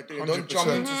enjoy doing. Don't jump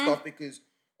 100%. into stuff because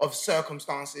of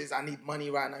circumstances. I need money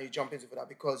right now. You jump into that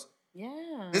because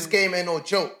this game ain't no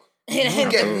joke. You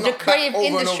get the knocked back creative over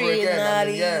and over industry is again. not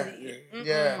And easy.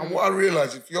 yeah. And what I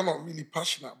realize, if you're not really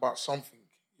passionate about something,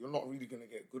 you're not really gonna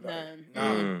get good at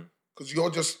it.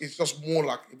 Because it's just more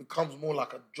like, it becomes more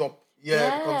like a job.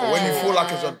 Yeah. But when you feel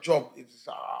like it's a job, it's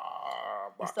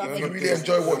but start when you making really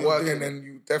enjoy what you're working. doing, then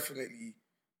you definitely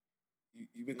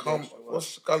you become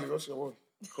what's your word?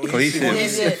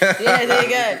 Cohesive. Yeah, there you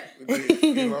go.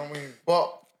 You know what I mean?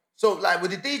 But so like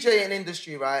with the DJing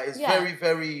industry, right, it's very,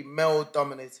 very male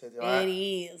dominated, right? It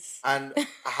is. And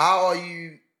how are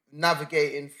you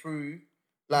navigating through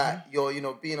like your,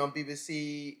 being on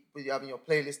BBC, with you having your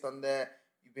playlist on there,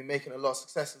 you've been making a lot of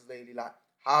successes lately. Like,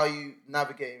 how are you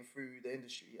navigating through the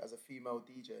industry as a female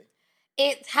DJ?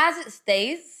 It has its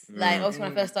days. Like, obviously,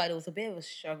 when I first started, it was a bit of a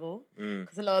struggle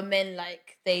because a lot of men,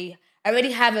 like, they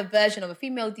already have a version of a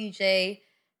female DJ,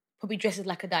 probably dresses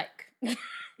like a dyke.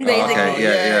 Basically. Okay,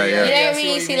 yeah. You know what I I mean? see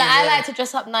You what see, you like, mean, I yeah. like to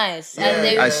dress up nice. Yeah. And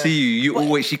they, I see you. You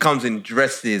always, she comes in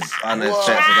dresses on her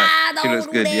sets. Ah, She looks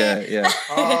don't good. do that. Yeah.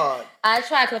 Hard. I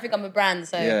try because I think I'm a brand.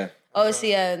 So, Yeah.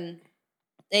 obviously,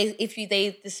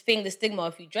 the stigma,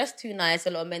 if you dress too nice, a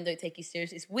lot of men don't take you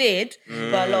serious. It's weird,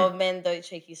 but a lot of men don't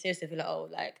take you serious. They feel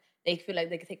like, they feel like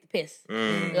they can take the piss.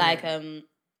 Like,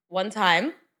 one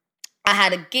time, I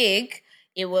had a gig.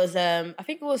 It was, I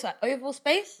think it was at Oval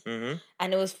Space,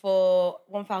 and it was for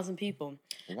 1,000 people.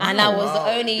 And I was the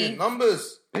only... Big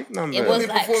numbers. Big number. It was Be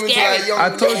like performing to, scary. young- I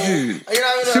told you. You know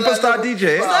what I mean? Superstar Like,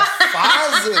 DJ.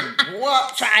 1,000.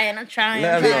 What? I'm trying.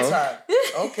 Let 'em Big know. time.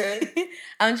 Okay.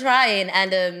 I'm trying.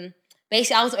 And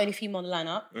basically, I was the only female on the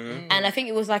lineup. And I think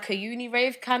it was like a uni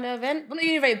rave kind of event. Well, not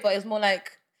uni rave, but it was more like,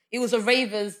 it was a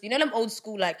ravers, you know, them old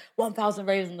school, like 1,000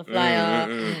 ravers on the flyer.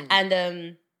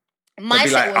 And my There'd be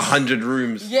set like was... 100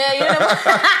 rooms. Yeah, you know.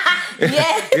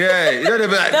 Yeah. Yeah, you know, there'd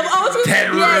be like Them old school-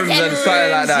 10 yeah, rooms 10 and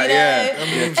something like that. rooms, Yeah.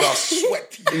 Them rooms are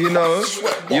sweaty. You know,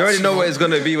 Sweatbox, you already know you what it's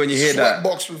going to be when you hear that.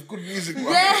 Sweatbox with good music. Man.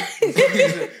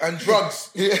 Yeah. And drugs.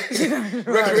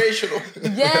 Recreational.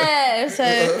 Yeah.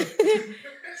 So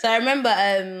I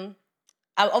remember,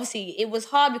 obviously, it was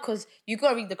hard because you got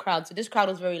to read the crowd. So this crowd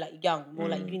was very like young, more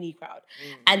like uni crowd.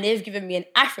 And they've given me an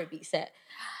Afrobeat set.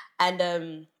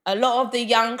 And a lot of the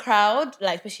young crowd,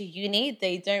 like especially uni,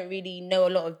 they don't really know a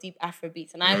lot of deep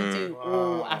Afrobeats. And I do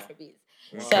all Afrobeats.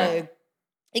 So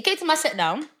it came to my set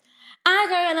down. I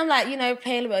go and I'm like,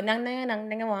 play a little bit, nang, nang, nang,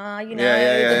 nang, wah, the Yeah.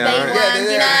 bait ones, Try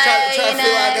to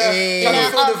feel like Try to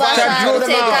draw them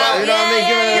out, you know what I mean?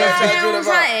 Give them a little try to draw them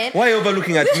out. Why are you over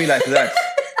looking at me like that?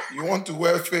 You want to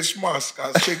wear face mask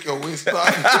and shake your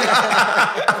waistline.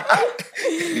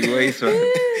 You waste,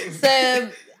 man.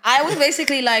 So I was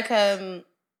basically like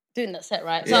doing that set,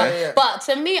 right? So, Yeah. But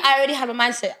to me, I already have a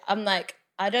mindset. I'm like,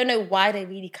 I don't know why they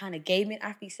really kind of gave me an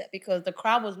Afrobeat set because the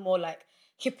crowd was more like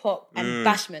hip hop and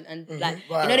bashment and like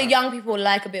Right, you know the right. young people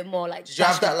like a bit more like. Did you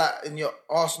have that bashment. like in your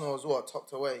Arsenal as well,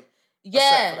 tucked away?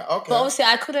 Yeah, for that, okay. but obviously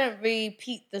I couldn't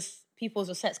repeat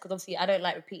people's sets because obviously I don't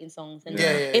like repeating songs. And Yeah.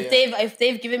 if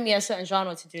they've given me a certain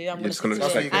genre to do, I'm You're gonna just stick gonna to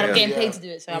respect it. it, I'm yeah. getting paid to do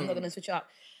it, so I'm not gonna switch it up.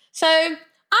 So I'm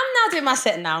now doing my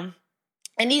set now,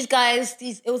 and these guys,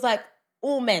 it was like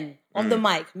all men on the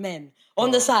mic, men on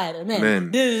the side, men.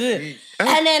 Men.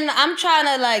 And then I'm trying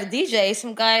to like DJ,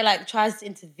 some guy like tries to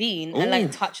intervene and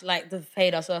like touch like the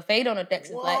fader. So a fader on the decks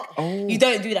is like, you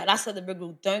don't do that. That's like the big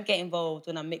rule. Don't get involved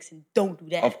when I'm mixing. Don't do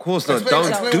that. Of course not.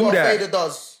 Explain Don't do what that. Fader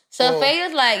does. So Or-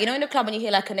 fader's like, you know in the club when you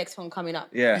hear like a next one coming up?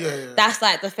 Yeah. Yeah. That's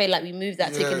like the fader, like we move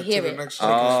that so you can hear to it. the next Oh,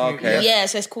 one. okay. Yeah,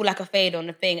 so it's called like a fade on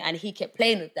the thing. And he kept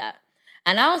playing with that.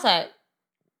 And I was like,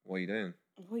 What are you doing?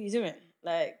 what are you doing?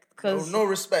 Like, because No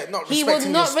respect, not he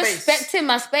respecting was not your space. respecting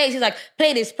my space. He's like,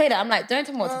 play this, play that. I'm like, don't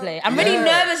tell me what to play. I'm really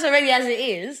nervous already as it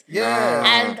is. Yeah.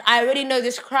 And I already know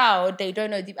this crowd, they don't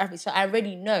know deep Afrobeats, so I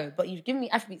already know. But you've given me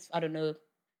Afrobeats, I don't know.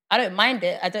 I don't mind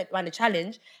it. I don't mind the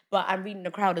challenge, but I'm reading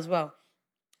the crowd as well.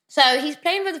 So he's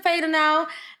playing with the fader now,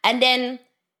 and then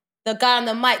the guy on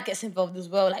the mic gets involved as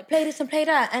well, like play this and play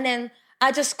that. And then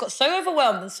I just got so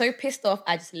overwhelmed and so pissed off,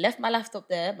 I just left my laptop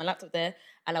there,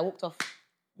 and I walked off.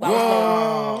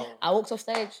 Wow. I walked off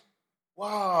stage.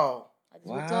 Wow. I just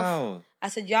walked off. Wow. I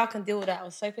said, y'all can deal with that. I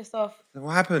was so pissed off. So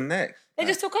what happened next? They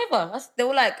just took over. They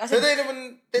were like, I So said, they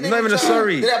didn't Not even a try-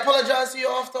 sorry. Did they apologize to you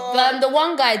after? the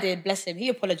one guy did, bless him. He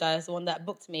apologized, the one that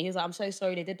booked me. He was like, I'm so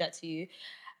sorry they did that to you.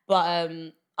 But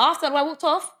after I walked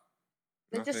off,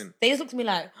 they just looked at me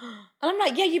like, and I'm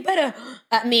like, yeah, you better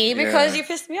at me because Yeah. you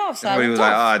pissed me off. So I Everybody walked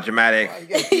was like, off. dramatic.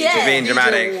 Yeah. being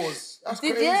dramatic. Wars. That's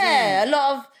crazy. Yeah, a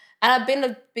lot of, and I've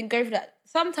been going through that.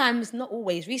 Sometimes, not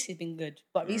always. Recently, been good,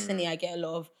 but recently I get a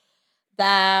lot of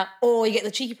that. Or you get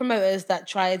the cheeky promoters that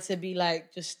try to be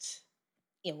like just,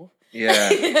 Yeah.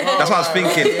 That's what I was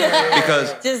thinking.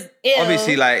 Because just ill.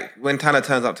 obviously, like, when Tana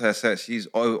turns up to her set, she's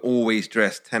always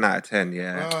dressed 10 out of 10,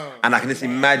 yeah? And I can just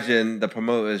imagine the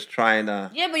promoters trying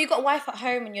to... Yeah, but you got wife at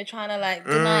home and you're trying to like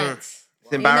good night. It's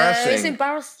embarrassing. It's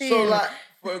embarrassing. So,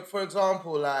 like, for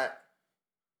example, like,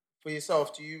 for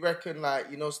yourself, do you reckon, like,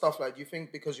 stuff like, do you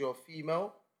think because you're a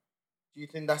female, do you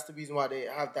think that's the reason why they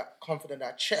have that confidence,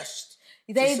 that chest?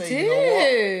 to They say, do. You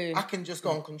know what? I can just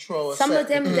go and control a Some set of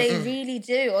them, because- they really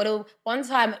do. Although one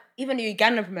time, even the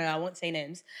Ugandan promoter, I won't say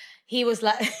names, he was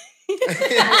like,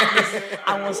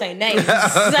 I won't say names. This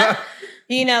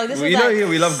Well, was like...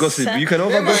 we love gossip. You can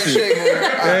over They might gossip. shame on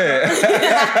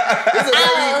that.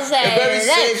 I will A say very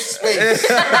that. safe space.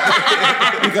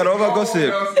 You can over gossip.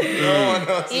 No one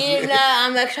else.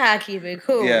 I'm like trying to keep it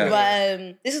cool. Yeah.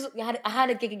 But I had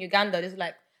a gig in Uganda. This is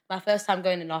like my first time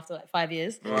going in after like 5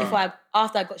 years.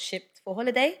 After I got shipped for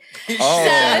holiday.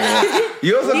 Oh.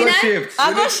 You also got shipped.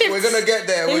 I got shipped. We're gonna get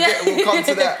there. We'll come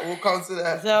to that. We'll come to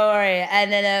that. Don't worry.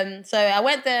 And then so I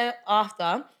went there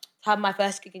after to have my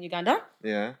first gig in Uganda.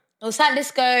 Yeah. It was at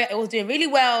Disco. It was doing really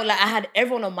well. Like I had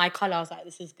everyone on my colour. I was like,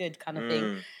 this is good kind of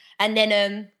thing. And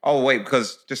then Oh, wait,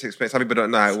 because just to explain, some people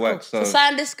don't know how it works. So,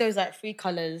 Silent Disco is like 3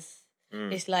 colours.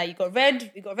 It's like you got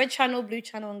red channel, blue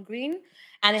channel, and green.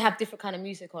 And they have different kind of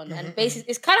music on. And basically,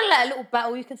 it's kind of like a little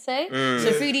battle, you could say.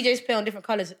 So 3 DJs play on different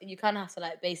colours. You kind of have to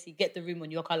like basically get the room on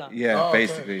your colour. yeah, Oh, okay.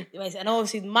 basically. And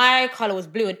obviously my colour was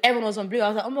blue and everyone was on blue. I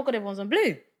was like, oh my God, everyone's on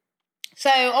blue. So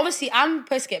obviously I'm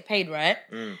supposed to get paid, right?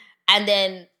 And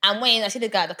then I'm waiting. I see the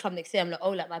guy at the club next day. I'm like, oh,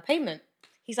 like my payment.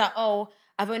 He's like, oh,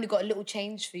 I've only got a little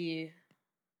change for you.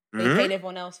 They paid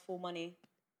everyone else full money.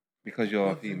 Because you're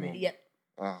a female. Yep.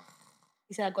 Oh.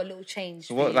 He said, I got a little change.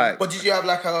 So for what, you. like, But did you have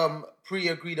like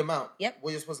pre-agreed amount? Yep.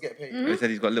 Where you're supposed to get paid? they said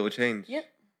he's got little change. Yep.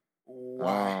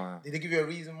 Why? Did they give you a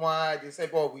reason why? Did they say,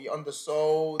 "Well, we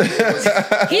undersold"?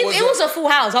 It was a full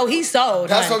house. Oh, he sold.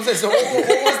 That's man. what I'm saying. So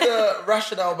what was the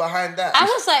rationale behind that? I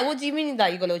was like, what do you mean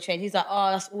that you got a little change? He's like,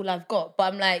 oh, that's all I've got.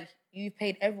 But I'm like, you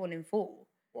paid everyone in full.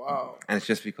 Wow. And it's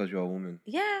just because you're a woman.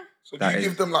 Yeah. So do That you is-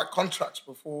 give them like contracts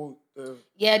before the?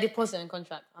 Yeah, deposit and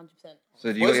contract, 100%. So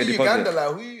did you What's get your in deposit? Uganda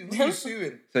like? Who you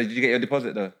suing? So did you get your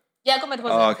deposit though? Yeah, I got my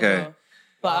deposit. Oh, as okay. well.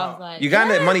 But I was like,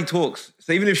 Uganda, yeah. money talks.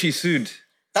 So even if she sued,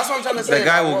 That's what I'm trying to say. the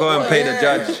guy like, will go and pay the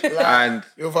judge. Like, And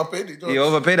you overpaid the judge. you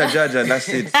overpay the judge and that's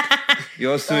it.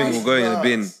 Your suing will go in the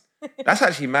bin. That's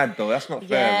actually mad, though. That's not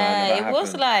fair, man. Yeah, that it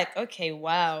was happened. like, okay,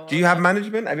 wow. Do you have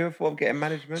management? Have you ever thought of getting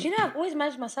management? Do you know, I've always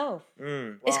managed myself.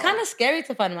 Mm. It's kind of scary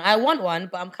to find one. I want one,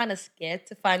 but I'm kind of scared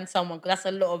to find someone because that's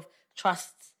a lot of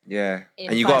trust. Yeah. In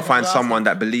And you got to find finding someone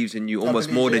that believes in you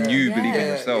almost more than you believe in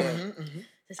yourself.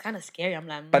 It's kind of scary. I'm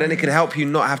like, But then it can help you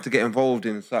not have to get involved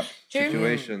in such True.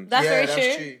 situations. That's very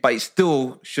that's true. But it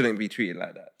still shouldn't be treated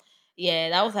like that. Yeah,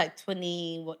 that was like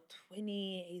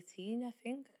 2018, I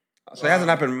think. So it hasn't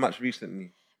happened much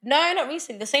recently. No, not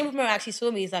recently. The same woman actually saw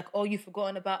me. He's like, "Oh, you've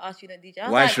forgotten about us. You don't DJ."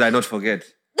 Why should I not forget?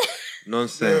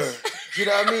 Nonsense. Do you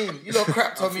know what I mean? You lot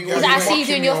crapped on me. Because I see you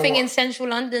doing your thing in central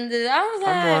London. I was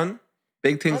like, Come on.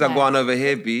 Big things are Okay. going on over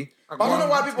here, B. I don't know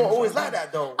why people are always like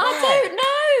that though. I don't know.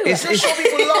 It's- Just show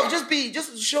people love.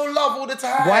 Just show love all the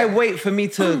time. Why wait for me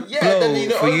to blow then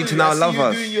for you to now love you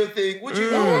us? doing your thing. What you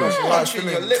doing? Mm. Punching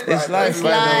your lip. It's right life,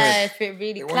 there. right? Life, it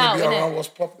really They want clout, to be around innit? what's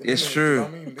popping. It's innit? You true. know what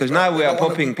I mean? Because They now don't- we they are don't wanna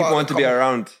popping. be People part want of to the be company.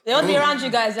 around. They want to be around you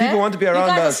guys, eh? People want to be around You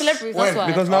guys us. are celebrities, When? that's why.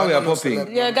 Because now we are I'm not popping.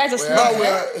 celeb. Yeah, guys are Now celebrities. we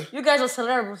are. You guys are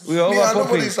celebrities. We are Me over and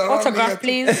popping. nobody's around me Autograph, yet.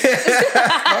 please.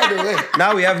 By the way.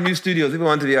 Now we have new studios. People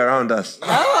want to be around us.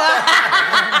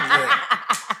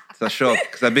 It's a shock.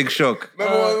 It's a big shock.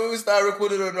 Remember when we started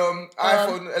recording on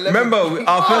iPhone 11? Remember,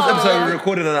 our first episode we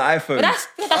recorded on an iPhone. But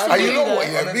that's And the you thing, know though. what?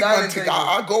 On Yeah, the big dining man thing. table.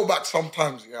 I go back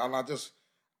sometimes, yeah, and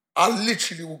I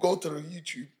literally will go to the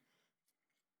YouTube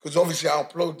because obviously I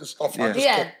upload the stuff. I Yeah. just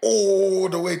Yeah. go all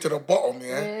the way to the bottom,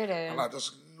 yeah, Really? and I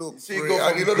just look. So you for go it. And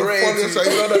from you know the grey funniest, to-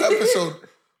 you know the episode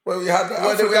where we had the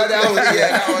Where we had the African African, clothes, yeah,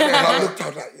 that one, and yeah. I looked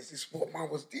at like, is this what man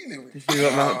was dealing with? You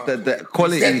got the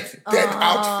quality. Dead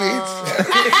outfits.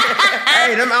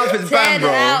 Hey, them outfits bang, Dead bro.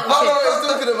 out. How long are you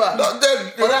talking about? Not dead.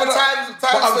 But that remember time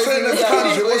But I'm space saying was at that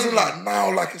times it way. wasn't like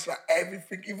now, like it's like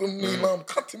everything. Even me now, I'm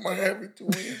cutting my hair every 2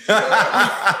 weeks.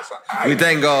 We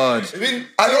thank God.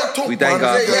 I don't talk. We thank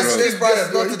God, bro. Yesterday's price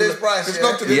is not today's price. It's yeah?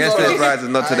 not today's Yesterday's price is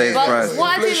not today's But price. what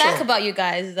I do Inflation. like about you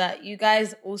guys is that you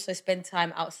guys also spend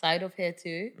time outside of here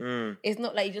too. Mm. It's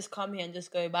not like you just come here and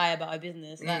just go by about our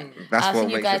business. Like That's I've what seen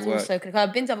you makes guys it work. also. Cause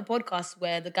I've been to a podcast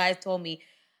where the guys told me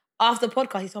after the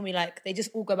podcast, he told me like they just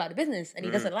all go about the business, and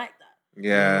he doesn't like that.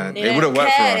 Yeah, They it don't wouldn't work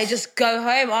for care. us. They just go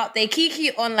home. They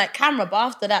kiki on like camera, but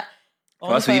after that,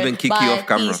 For us, we even kiki bye, off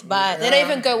camera. peace, bye. They don't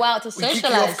even go out to We kick you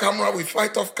socialize. off camera. We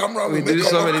fight off camera. We make do up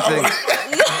so off many camera. things.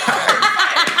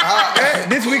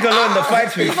 This week alone, the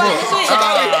fights we fought.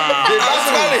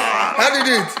 How did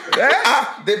it?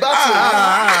 They battle.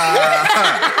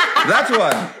 That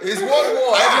one. It's World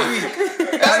War every week.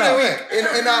 Every week.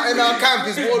 In our camp,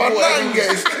 it's World But War every man, week.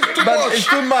 it's too But much. it's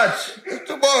too much. It's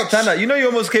too much. Tana, you know you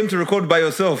almost came to record by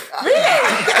yourself.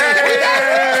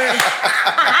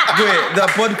 Wait, the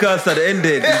podcast had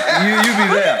ended. You be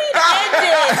there.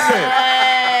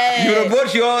 You would have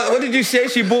bought your. What did you say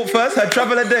she bought first? Her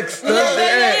traveler decks.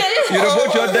 yeah. You would have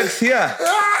bought your decks here.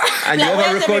 And you Like, over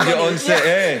where's record your everybody? own set.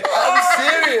 Eh? I'm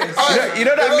serious. You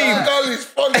know that meme? Scully is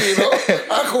funny, you know.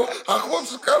 I called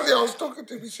Scully, I was talking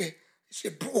to him, he said,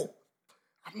 bro,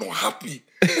 I'm not happy.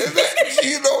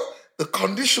 You know, the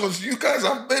conditions you guys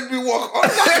have made me work on.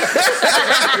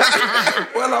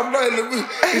 Well, I'm not in the mood.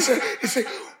 He said,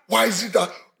 why is it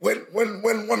that when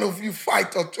one of you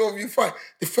fight or two of you fight,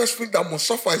 the first thing that must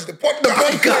suffer is the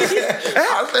podcast.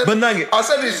 Banange. I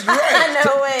said, it's right.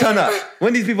 No way. Tana,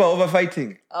 when these people are over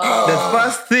fighting, the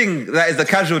first thing that is the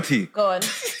casualty. Go on. The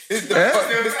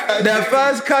first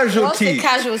What's casualty. the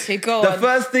casualty? Go The on.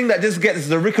 first thing that just gets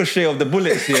the ricochet of the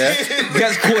bullets here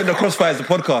gets caught in the crossfire is the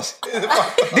podcast.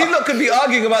 These lot could be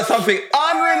arguing about something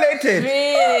unrelated.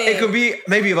 Really? It could be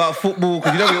maybe about football,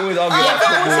 because you know we always argue about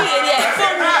football.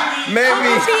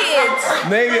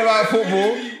 Maybe about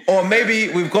football. Or maybe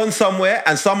we've gone somewhere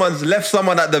and someone's left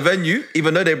someone at the venue,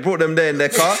 even though they brought them there in their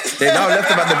car. They now left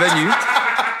them at the venue.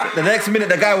 The next minute,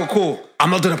 the guy will call, I'm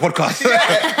not doing a podcast.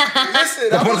 Listen,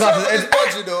 The I'm podcast sorry is for this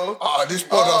pod, you know. This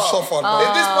pod has suffered, man.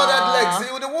 If this pod had legs,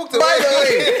 he would have walked away. By the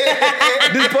way,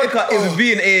 this podcast is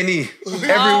being A&E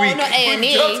every week. Not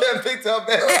A&E. Jumped and picked up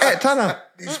bed. Hey, Tana.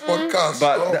 This podcast,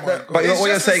 But, oh my but God. what It's you're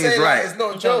just to saying say is that right. it's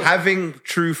not a joke. Having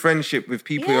true friendship with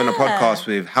people you're on a Yeah. podcast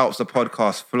with helps the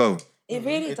podcast flow. It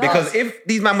really does. Because if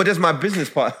these men were just my business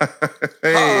partner,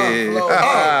 hey, flow.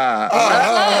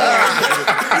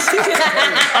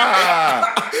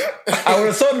 I would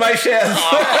have sold my shares.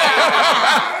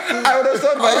 I would have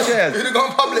sold my shares. You'd have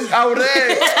gone public. I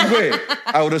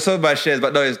would have sold my shares,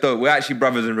 but no, it's dope. We're actually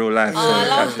brothers in real life. Oh, I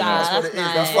love actually, that. That's what it is.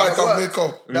 Nice. That's why Fight it and works. make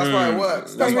up. That's why it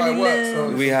works. That's why it works.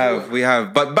 So. We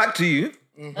have. But back to you.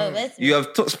 Oh, that's You have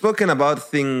spoken about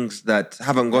things that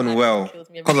haven't gone well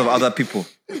because of other people.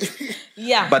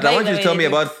 yeah. But I want you to way tell me do.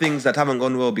 about things that haven't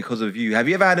gone well because of you. Have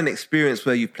you ever had an experience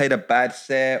where you played a bad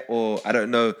set, or I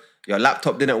don't know, your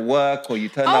laptop didn't work or you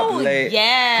turned up late?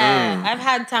 Yeah. I've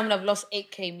had time when I've lost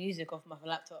 8K music off my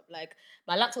laptop. Like,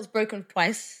 my laptop's broken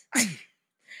twice.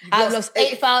 I've lost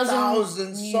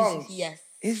 8,000 songs. Yes.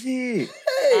 Is it?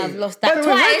 I've lost that By the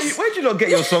way, twice. where'd you not get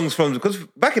your songs from? Because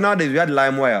back in our days, we had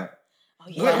LimeWire. Oh,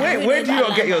 yeah. Where do you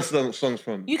not get your songs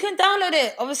from? You can download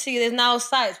it. Obviously, there's now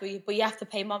sites but you have to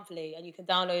pay monthly, and you can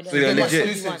download it. So you're legit?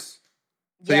 Exclusives.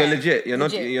 So you're legit. You're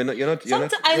not. You're not. I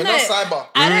You're know. not cyber.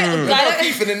 I don't. You're not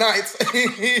thief in the night.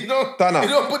 you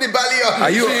don't put the belly on. Are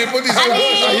you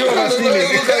overstealing?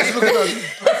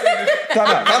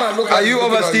 Tana, are you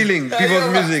overstealing people's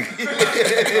music?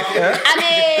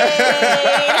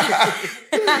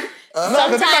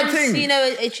 Sometimes, you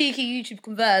know, a cheeky YouTube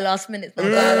converter last minute. That's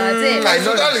it. I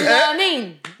know. You know what I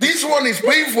mean? This one is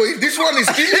paying for it. This one is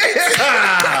stealing.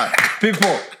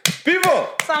 People.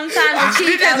 Sometimes a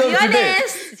cheeky, of I'll be today.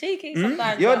 honest. Cheeky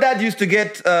sometimes. Your dad used to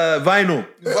get vinyl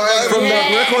from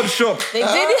the record shop. They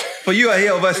did it. For you, are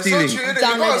here It's so overstealing. true. You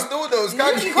can't steal those,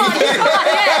 can you? You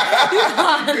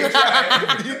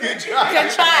can't. You can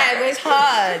try it, but it's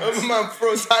hard. Man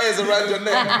throws tires around your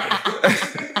neck.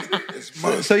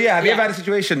 So yeah, have you ever had a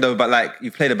situation though, but like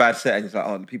you played a bad set and it's like,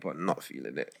 oh, the people are not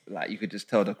feeling it. Like you could just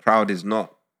tell the crowd is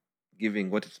not giving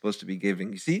what it's supposed to be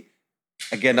giving. You see?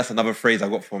 Again, that's another phrase I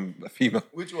got from a female.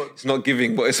 Which one? It's not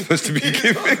giving what it's supposed to be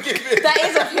giving. That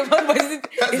is a people, but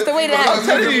it's the way that I'm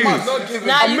telling you.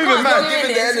 Nah, I'm you moving can't mad. be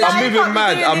doing this. I'm Nah, you moving can't be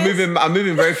mad. doing this. I'm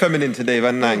moving very feminine today,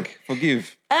 Van Nank.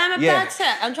 Forgive. A bad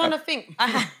set. I'm trying to think.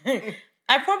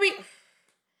 I probably.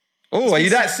 Oh, are you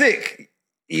that sick?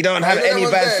 You don't have any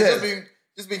bad sets.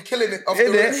 Just been killing it off the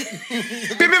In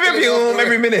it.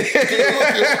 Every minute.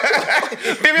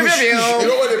 You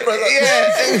know what they press?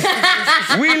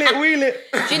 Yeah. Wheel it.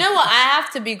 Do you know what? I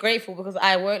have to be grateful because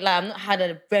I work like I've not had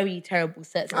a very terrible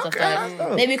set since I've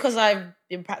started. Maybe because I've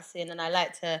been practicing and I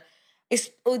like to. Do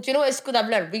you know what? It's good I've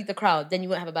learned. Read the crowd, then you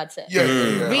won't have a bad set. Yeah,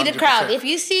 Read the 100%. crowd. If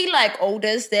you see like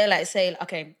elders, they're like say,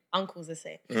 okay, uncles, let's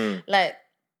say, like.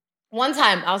 One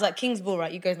time, I was at King's Bull,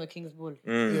 right? You guys know King's Bull.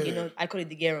 You know, I call it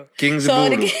the Gero. King's Bull.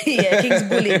 Yeah, King's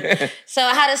Bully. So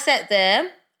I had a set there,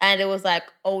 and it was like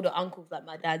older uncles, like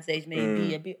my dad's age,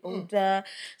 maybe a bit older.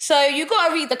 So you got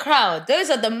to read the crowd. Those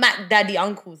are the Mac Daddy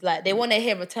uncles. Like, they want to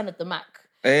hear Return of the Mac.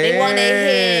 They want to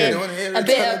hear a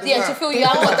bit of, to feel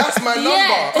young. That's my number.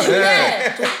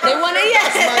 Yeah. They want to,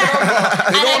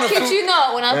 And I kid feel- you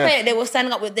not, when I played it, they were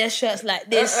standing up with their shirts like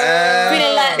this,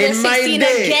 feeling like they're In my 16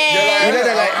 day. again. You know,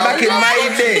 they're like, back in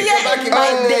my day. Yeah, back in my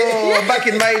day. Oh, back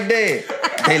in my day.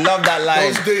 They love that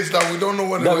line. Those days that we don't know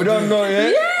what No, we don't know, yeah?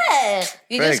 Yeah.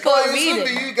 You just got to It's read gonna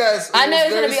be it. you guys. I know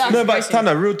it's going to be us. No, but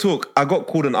Tana, real talk. I got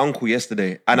called an uncle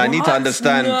yesterday, and I need to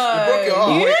understand. broke your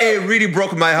heart. It really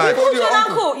broke my heart. Called your An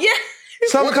uncle. uncle, yeah.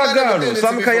 Some What kind of kagalo, identity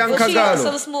some is it? young Well, she got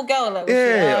some kagalo. small girl. Like,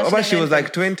 Yeah, but she got was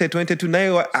like 20, 22.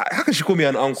 Now, how can she call me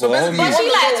an uncle? basically, But she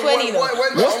like 20 though.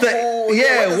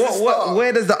 What's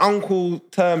where does the uncle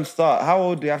term start? How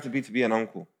old do you have to be an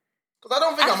uncle? Because I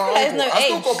don't think I I'm feel an like uncle. there's no I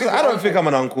still age. got people I don't think I'm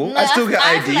an uncle. No, I still get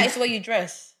I feel ID. like it's the way you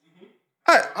dress.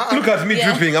 Look at me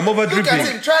Yeah. dripping. I'm over Look at dripping.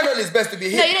 him. Triangle is best to be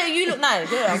No, hit. you look nice.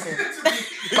 You're an uncle.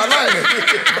 Banana.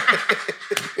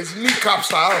 His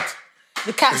kneecaps are out.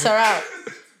 The caps are out.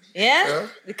 Yeah?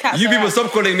 The caps You are people out.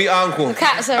 stop calling me uncle.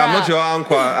 cats are I'm out. not your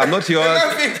uncle. I'm not your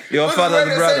Your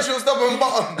father's brother. essential stop and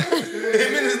bottom.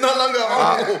 It means it's no longer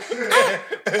uncle.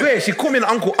 Wait, she called me an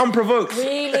uncle unprovoked.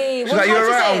 Really? She's like, you're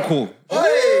right, uncle.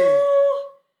 Hey.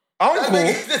 Uncle?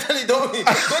 Don't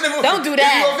Don't do that.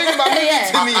 If you're thinking about moving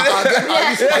to me,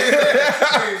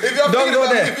 if you're Don't thinking go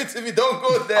about there. moving to me, don't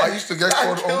go there. I used to get That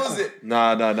called kills uncle. it.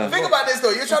 Nah. Think about this though.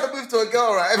 You're trying to move to a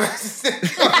girl, right?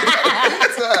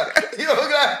 You're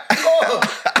like, oh,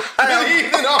 good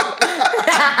evening.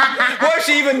 What if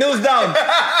she even kneels down?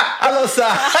 Hello, sir.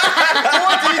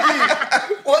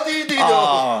 What do you do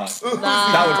though?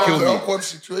 That would It's kill an me. awkward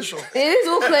situation. It is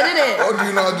awkward, isn't it? What do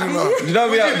you know? Do you know?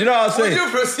 You know what I'll Would say? you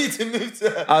proceed to move to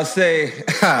her? I'll say,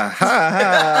 ha, ha,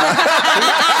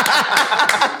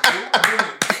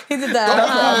 He did Some that. people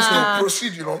have to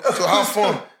proceed, to have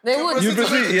fun. They would. You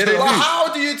proceed. Yeah, they But do.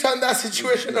 how do you turn that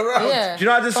situation around? Yeah. Do you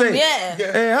know what I just say?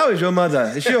 Yeah. Hey, how is your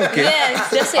mother? Is she okay? Yeah,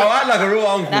 that's I'll it. act like a real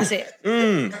uncle. That's it.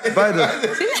 By the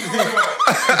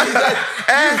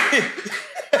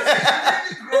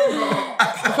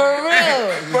For real.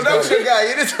 Production guy,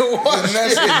 you need to watch It's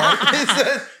nasty, it. man. He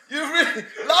said, you really,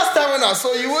 last time when I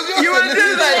saw you, was You were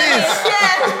just like this.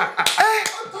 Yeah.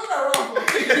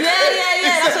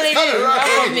 That's what they do.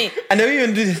 That's what me. And then we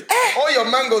even do this. all your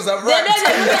mangoes are Yeah, ripe.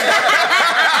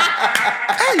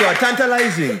 You are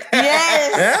tantalizing.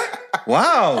 Yes. Yeah?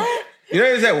 Wow. You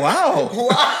know, he said, wow.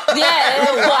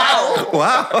 Yeah, wow.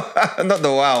 Wow. Not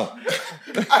the wow.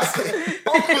 I said,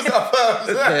 uncles are firms.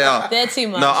 They are. They're too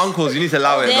much. No, uncles, you need to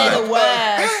allow it. They're Like. the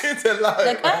worst. It's a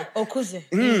lie. Like, oh, cousin,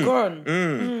 you've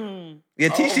grown. Yeah,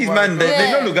 teach these my man, they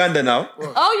God. know Luganda now.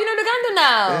 Oh, you know Luganda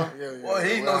now. Well,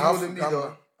 he knows more than me,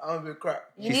 though. I'm a bit crap.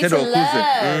 You He need said to Okuze.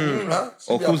 learn. Huh?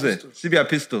 Okuze. Sibia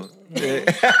pistol.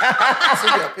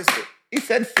 Sibia pistol. He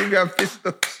said Sibia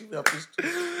pistol. Sibia pistol.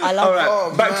 I love All right,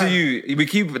 it. Oh, back to man. you. We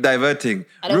keep diverting.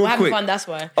 I don't Real having quick. fun, that's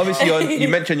why. Obviously, you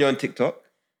mentioned you're on TikTok.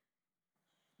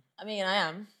 I mean, I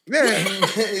am. Yeah.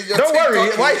 He's your Don't worry.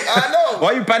 TikTok Why? king. I know. Why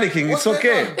are you panicking? What's It's okay.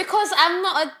 going on? Because I'm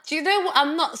not a, do you know what?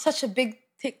 I'm not such a big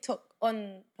TikTok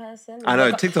on person. I know,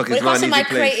 Like, TikTok is when it not comes an to my easy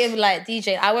place. creative like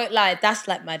DJ, I won't lie, that's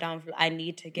like my downfall. I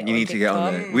need to get You on need to get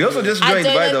on TikTok. there. We also just I joined,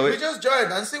 don't by know- the We way. just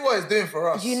joined and see what it's doing for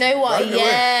us. You know what? Right away.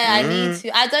 Yeah, I need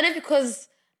to. I don't know because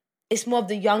it's more of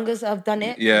the youngers that have done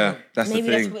it. Yeah, that's Maybe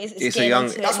the that's thing. what it's It's a getting young.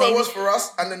 onto it. That's what it Maybe- was for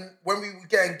us. And then when we were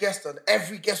getting guests on,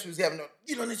 every guest was having,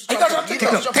 you don't need to You guys jump on in. You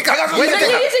TikTok. guys jump in. TikTok. You guys on Wait,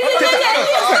 TikTok. TikTok. You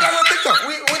guys on TikTok.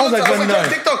 We I was like, looked at no.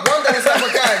 TikTok. One day we said,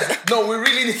 "But guys, no, we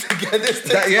really need to get this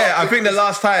TikTok." Yeah, I think the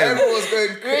last time, Everyone was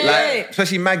going crazy. like,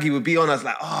 especially Maggie would be on us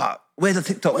like, where's the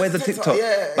TikTok? Where's the TikTok?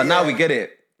 Yeah, But now yeah. we get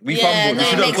it. We Yeah, fumbled. no, We it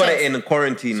should have makes got sense. it in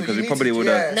quarantine because we probably would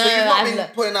have. No, So you've not I've been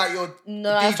not- putting out your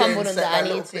No, I DJ fumbled on set, that. like, I need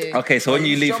little to. clip. Okay, so when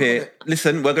you leave jump on here, it.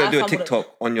 listen, we're gonna I do a fumbled it.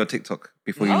 TikTok on your TikTok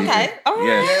before you leave Okay, here. all right.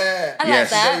 Yes. Yeah. I like Yes,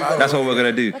 that. that's what we're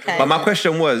gonna do. Okay. But my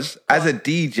question was, as a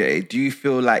DJ, do you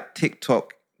feel like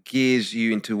TikTok gears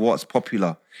you into what's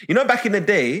popular? You know, back in the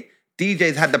day,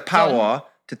 DJs had the power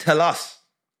to tell us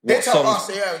They what tell songs.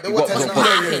 us, yeah, they what were telling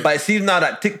songs- us. But it seems now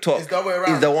that TikTok It's the other way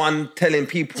around. is the one telling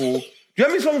people. Do you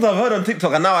know how many songs I've heard on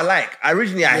TikTok and now I like?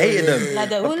 Originally, I hated them. Like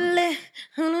the Oh,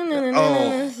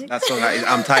 that song,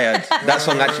 I'm tired. That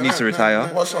song actually needs to retire.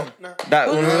 What song? That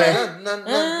yeah.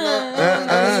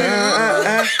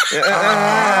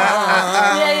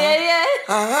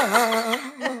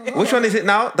 Which one is it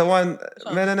now? The one.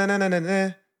 How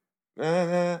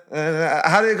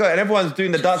did it go? And everyone's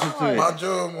doing the dances to it.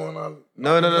 Majo, Mona.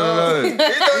 No. He doesn't even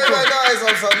know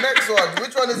it's on some next one.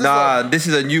 Which one is this Nah, one? this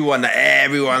is a new one that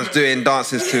everyone's doing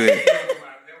dances to it.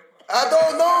 I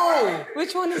don't know.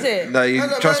 Which one is it? No, you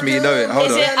trust me, you know it. Hold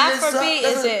Is on. it Afrobeat?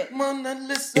 Is it? Mona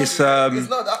Lisa. It's It's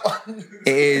not that one.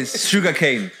 it is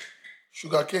Sugarcane.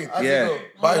 Sugar King. Yeah.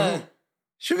 By Hold who?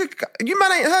 Sugar, you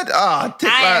man ain't heard. I ain't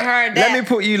heard that. Let me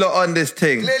put you lot on this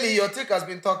thing. Clearly, your tick has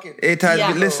been talking. It has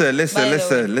Yeah. been.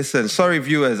 Listen. Sorry,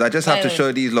 viewers. I just have By to the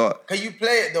show these lot. Can you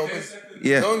play it though? 'Cause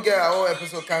Yeah. Don't get our whole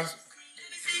episode cancelled.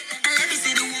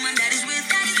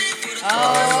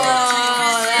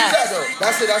 Oh, yeah. Who's that though?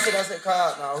 That's it. Cut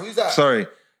out now. Who's that? Sorry.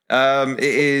 It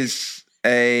is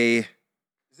a Is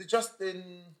it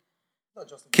Justin? Not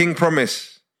Justin. King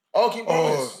Promise. Oh, King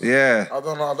Promise. Yeah. I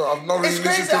don't know. I've not really Mm, listened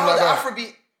It's crazy to him how like the uh, that.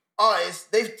 Afrobeat artists,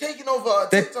 they've taken over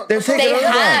They- TikTok. they've That's taken They what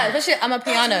over. have. Especially, I'm a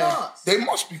piano. nuts. They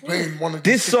must be playing one of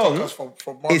This these song TikTokers for It's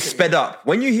marketing. sped up.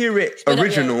 When you hear it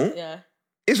original, Yeah.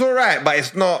 it's all right, but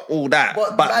it's not all that.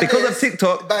 But But that because of is-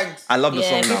 TikTok, it bangs. I love the Yeah,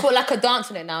 song we now. put like a dance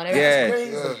on it now. And Yeah.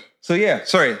 everything's Crazy. So yeah,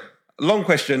 sorry, long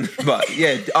question, but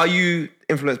yeah, are you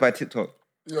influenced by TikTok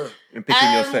Yeah. in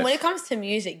picking your sets? When it comes to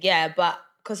music, yeah, but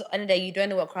because at the end of the day, you don't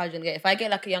know what crowd you're gonna get. If I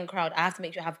get like a young crowd, I have to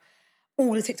make sure I have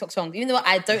all the TikTok songs. Even though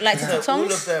I don't like TikTok All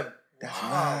songs, of them.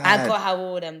 I gotta have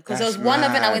all of them. Because there was That's one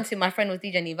event I mad. went to, my friend was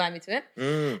DJ and he invited me to it.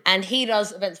 Mm. And he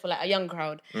does events for like a young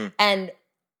crowd. And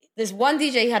there's one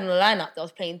DJ he had on the lineup that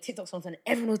was playing TikTok songs and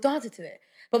everyone was dancing to it.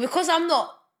 But because I'm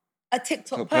not a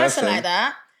TikTok person like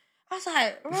that, I was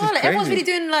like, is like, everyone's crazy.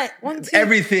 really doing like one, two,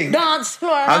 Everything. dance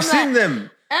floor. And I've I'm seen like,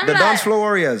 them, I'm the like- dance floor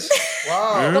warriors.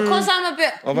 Wow. Because I'm a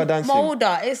bit Over dancing.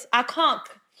 older, I can't.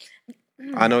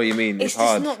 I know what you mean. It's It's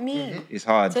hard. just not me It's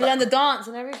hard. to learn the dance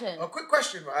and everything. A quick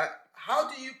question, right? How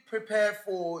do you prepare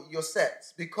for your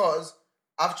sets? Because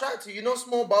I've tried to,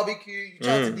 small barbecue, you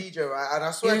try to DJ, right? And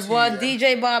I swear There's to you, one yeah,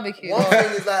 DJ barbecue. one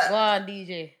thing is like, One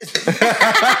DJ.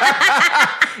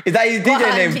 Is that his DJ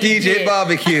One name? DJ DJ.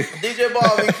 Barbecue. DJ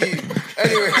barbecue.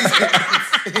 Anyways,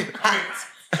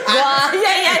 One,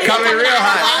 yeah. Coming real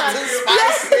hot.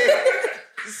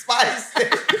 spicy.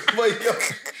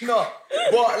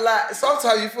 But like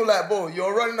sometimes you feel like, bro,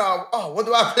 you're running out. Oh, what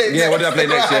do I play? Yeah, next? what do I play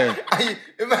next? Yeah. And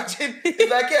you imagine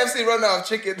it's like KFC running out of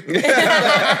chicken. you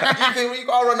can't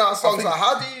run out of songs. Like,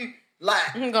 how do you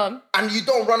like? Go on. And you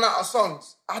don't run out of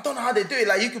songs. I don't know how they do it.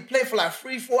 Like you could play for like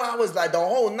 3-4 hours, like the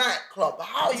whole nightclub.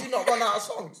 How you not run out of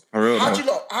songs? For real, How though.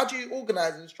 do how do you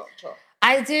organize and structure?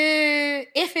 I do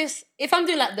if I'm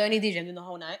doing like the only DJ I'm doing the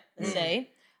whole night, let's say,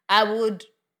 I would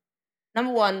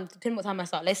number one, depending what time I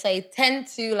start, let's say 10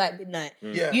 to like midnight.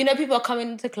 Yeah. You know people are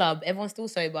coming to the club, everyone's still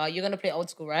sober. You're going to play old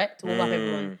school, right? To warm up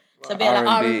everyone. So a bit like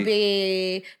R&B.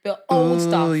 R&B, bit of old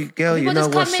stuff. Girl, you People know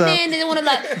just what's coming up. in, they don't want to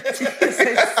like...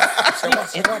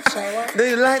 Do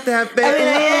you like that,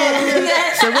 baby?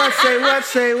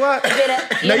 Say what?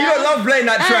 No, you don't love playing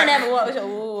that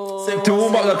track to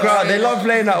warm up the crowd. They love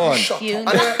playing that one. You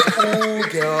know. Ooh,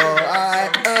 girl,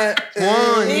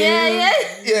 One. Yeah.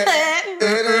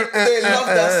 They love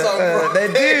that song, bro. They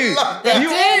do. love that. You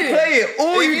all play it.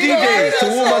 All you If you don't DJs play to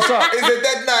that warm song, us up. It's a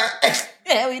dead night.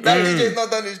 Yeah, we That do. DJ's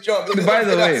not done his job. By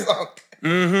the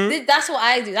way. That's what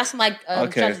I do. That's my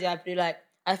Okay. strategy. I do like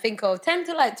I think of 10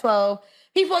 to like 12.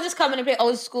 People are just coming and play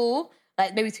old school,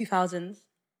 like maybe 2000s.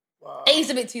 Wow. 80s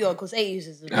a bit too old because 80s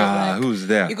is a bit like, Who's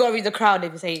there? you gotta read the crowd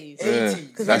if it's 80s.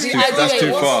 80s. That's I too- do that's 80s.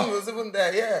 too What far. song was even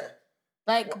there? Yeah.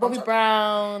 Like Bobby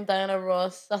Brown, Diana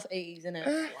Ross, that's 80s, isn't it?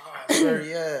 Wow, sorry,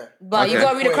 yeah. But you Okay.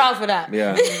 gotta read the crowd for that.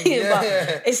 Yeah. but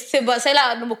Yeah. but say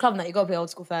like a normal club night, you gotta play old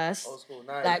school first. Old school,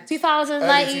 90s. Like 2000s, Early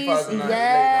 90s, 2000s, late 90s,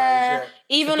 yeah.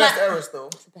 Even the like best era still.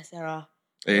 it's the best era.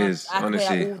 It is, I can play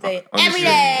honestly. that all day, Honestly,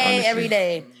 every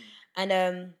day. And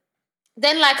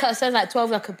then like I said, like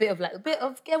 12, like a bit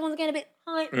of everyone's getting a bit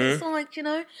hype, it's like, you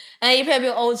know. And you play a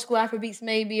bit of old school Afrobeats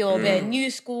maybe, or a bit of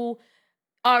new school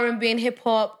R&B and hip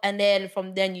hop, and then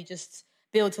from then you just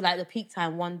build to like the peak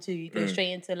time 1, 2. You go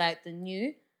straight into like the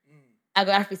new. I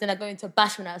go Afrobeats, then I go into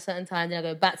bashment at a certain time, then I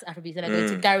go back to Afrobeats, then I go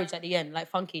into garage at the end, like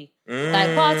funky,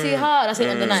 like party hard. That's it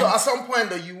on the night. So at some point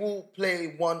though, you will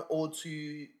play 1 or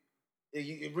 2.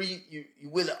 You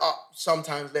will it up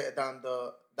sometimes later down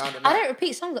the night. I don't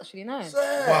repeat songs actually, no.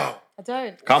 Wow. I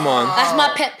don't. Come on. That's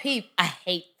my pet peeve. I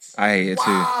hate. I hate it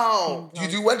too. Wow. Do you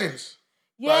do weddings?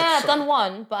 Yeah, Like, I've done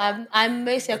one, but I'm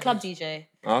mostly a club DJ.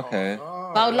 Okay.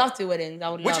 But I would love to do weddings. I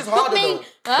would Which love. is harder Book me.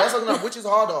 though? Huh? That's what I'm like, which is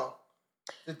harder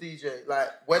to DJ? Like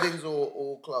weddings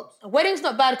or clubs? Weddings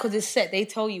not bad because it's set. They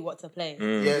tell you what to play. Yeah,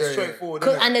 it's straightforward.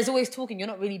 'Cause- Isn't it? and there's always talking. You're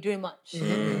not really doing much.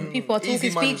 People are talking, Easy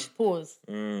money. speech, pause.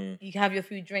 You can have your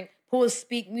food, drink, pause,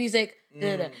 speak, music.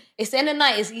 It's the end of the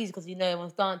night. It's easy because you know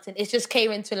everyone's dancing. It's just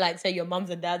catering to like say your mums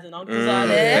and dads and uncles are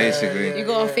there. Basically. You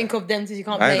gotta think of them since you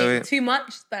can't By the play way- too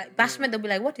much. But bashment, they'll be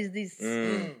like, "What is this?"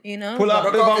 You know. Pull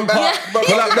up the Rock off bumper. your back.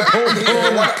 Pull up the pom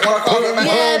pom.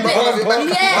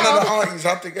 Yeah, One of the aunties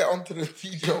had to get onto the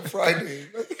DJ on Friday.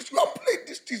 Like, you not playing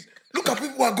this. Look at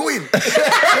people are going.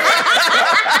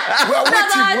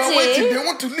 We're waiting. They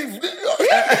want to leave.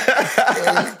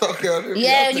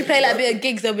 Yeah, when you play like a bit of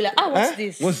gigs, they'll be like, "Oh, what's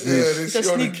this?" What's Yeah, this? they It's a see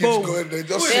all the sneak kids bowl. going. They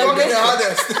just Yeah, struggling yeah. the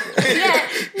hardest.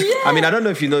 yeah. I mean, I don't know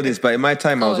if you know this, but in my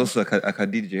time, I was also like a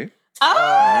DJ.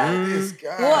 This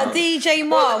guy. What DJ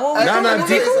Mark? What No, what no,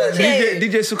 we call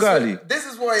DJ Sukali. This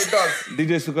is what he does.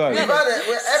 DJ Sukali. We've had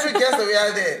it. Every guest that we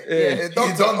had there, a doctor.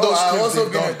 He's done those I scripts, also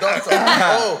he's been a done. doctor.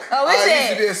 Oh, I is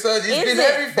used it? to be a surgeon. He's Is been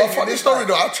it? everything. But funny story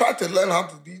though, I tried to learn how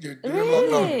to DJ during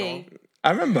lockdown. Really? I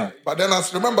remember. But then I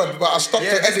remembered, but I stopped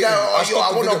Yeah, the this editing. guy, I I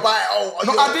stopped the want to video. buy it.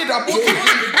 No, I did. I bought it.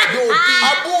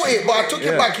 I bought it, but I took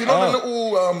it back. You know the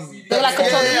little They're like a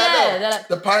Yeah, yeah, they're like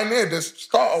the Pioneer, the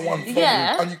starter one, from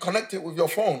Yeah. and you connect it with your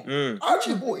phone. I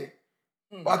actually bought it,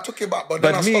 but I took it back. But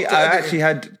then But I me, stopped the I editing. actually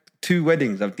had 2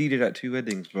 weddings. I've DJed at 2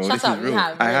 weddings, bro. Shut This up, is you real.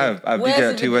 have, I really? have. I've Where's DJed the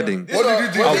at 2 video? weddings. What did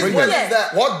you do? I'll bring them.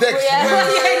 What decks?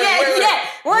 yeah.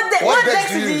 What What decks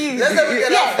decks did do you you use? Let's never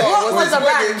get Yeah, that far. what was this the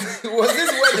wedding? Was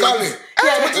this wedding? Darling.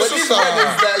 Was these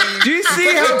weddings that you? Do you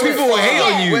see how people hate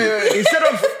on you? Wait. Instead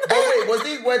of But wait, was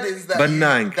these weddings that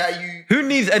Benang. you Who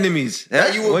needs enemies?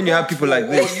 that you were When you have people like or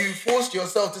this. you forced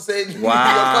yourself to say Wow.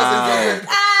 your cousins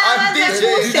I'm Did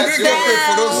DJ. you get paid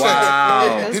for those Wow.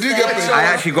 seconds? Did you get paid? I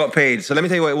actually got paid. So let me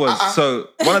tell you what it was. So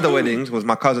one of the weddings was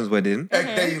my cousin's wedding.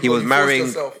 He was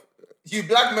marrying. You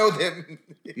blackmailed him.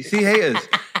 You see haters.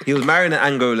 He was marrying an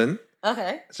Angolan.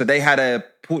 Okay. So they had a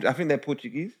I think they're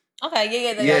Portuguese. Okay,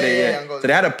 yeah. Yeah. Angolan. So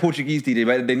they had a Portuguese DJ,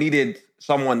 but they needed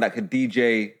someone that could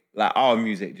DJ like our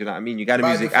music. Do you know what I mean? You got the By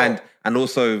music default. and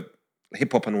also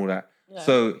hip hop and all that.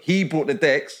 So he brought the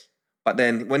decks, but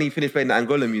then when he finished playing the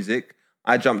Angolan music,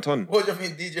 I jumped on. What do you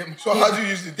mean, DJ? So how do you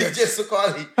use the DJ decks?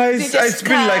 Sukali. I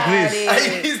spin like this.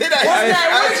 He said that.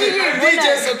 What do you use? DJ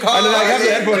Sukali. And then I have the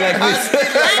headphone like this.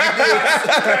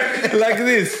 Like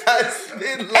this. I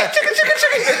spin like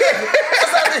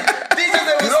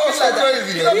DJs You know what's so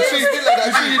crazy? Yeah? You see,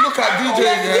 you look at DJing,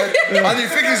 yeah, and you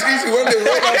think it's easy when they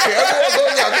roll up here. Everyone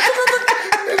goes like,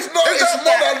 it's not more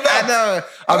than I that. know.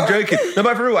 I'm joking. No,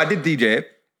 but for real, I did DJ.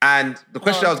 And the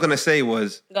question I was going to say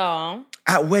was, Go on.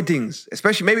 at weddings,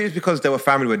 especially, maybe it's because they were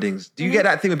family weddings, do you get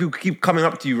that thing when people keep coming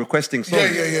up to you requesting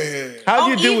songs? Yeah. How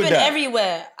do you deal with even that?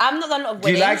 everywhere. I'm not done a lot of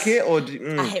Do you weddings. like it or do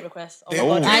you, I hate requests. Oh, They-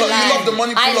 my God. you I love- lie. you love the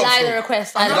money I pull-ups, lie the though.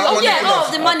 request. I I like love, money pull-ups.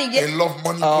 the money. Yeah. They love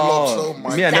money pull-ups so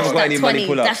much. me, I never Dash got that any 20. money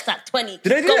pull-ups. Dash that 20. Do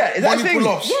they do Go. that? Is that a Money thing?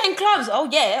 pull-ups. Yeah, in clubs. Oh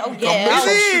yeah. Come Is on,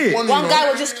 it? money, One you guy know.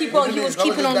 will just keep on. He was That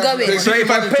keeping on that's- going. they So give if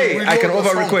you I money to pay, I reload can the over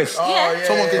song. request. Yeah.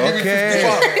 Someone can give you Okay.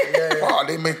 55. Wow,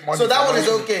 they make money. So that from one is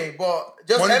that. okay, but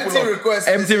just Money empty pull-up. requests.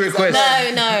 Empty requests.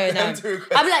 No. Empty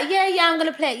request. I'll be like, yeah, I'm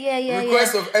gonna play it. Yeah.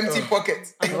 Request of empty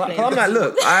pockets. I'm like,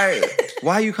 look,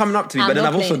 why are you coming up to me? I'm But then not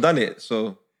I've also playing. done it,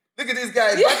 so. Look at this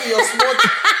guy back in your small,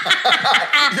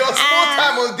 your small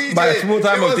time on DJ. My small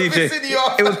time It on was DJ. pissing you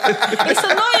off. It was, It's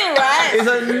annoying, right? it's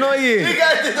annoying. You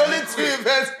guys did only 2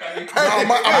 events.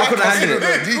 I couldn't handle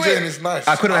it. DJing is nice.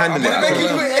 I couldn't handle it. I'm Make not you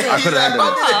gonna lie. quit. I couldn't handle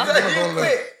it. You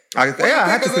quit. I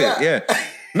had to because of quit, yeah.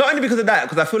 Not only because of that,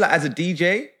 because I feel like as a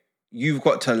DJ, you've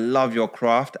got to love your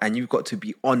craft and you've got to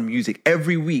be on music.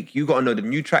 Every week, you got to know the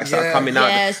new tracks that are Yeah. coming out.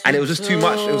 Yes, And it was just too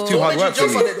much. It was too So hard when work you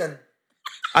for jump on me. it then?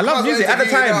 I love music. At the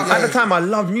Yeah. time, I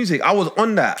loved music. I was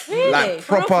on that. Really? Like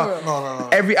For real, proper. for real? No.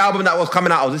 Every album that was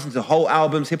coming out, I was listening to whole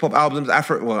albums, hip hop albums,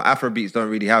 Afrobeats don't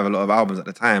really have a lot of albums at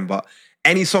the time, but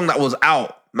any song that was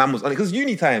out, man was on it. Because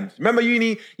uni times. Remember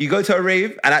uni? You go to a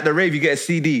rave, and at the rave, you get a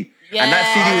CD. And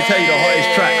that CD will tell you the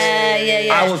hottest tracks.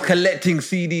 Yeah. I was collecting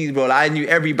CDs, bro. Like, I knew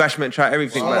every Bashment track,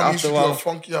 everything. But Someone used after to a do a while,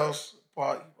 funky house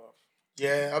party, bro.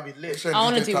 Yeah, I'll be lit. I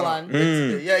want to do one.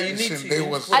 Yeah, you need Listen, to. they You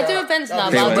was- put I do that- events that'll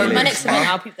now, be but I'll do lit. my next event.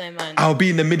 I'll keep that in mind. I'll be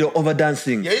in the middle of a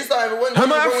dancing. Yeah, you started when I'm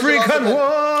when an was your last African event?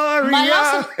 warrior. My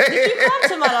last did you come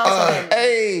to my last event?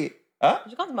 Hey. Huh?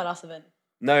 Did you come to my last event?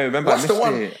 No, remember, What's I the missed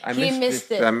one? it. I He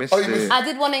missed it. I missed Oh, you missed it. I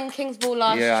did one in Kingsball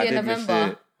last Yeah, I year in did miss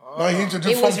November. it. No, you need to do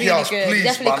It was funky really house, good. please,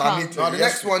 Definitely man. I come. need to. No, the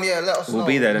next one, yeah, let us know. We'll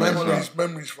be there the next one.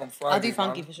 Memories from Friday. I'll do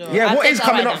funky man. for sure. Yeah, I'll what take is that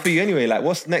coming right up now. for you anyway? Like,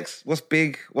 what's next? What's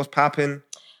big? What's popping?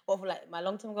 What for like my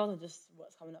long-term goals or just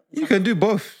what's coming up? You can do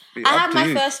both. I Up have to my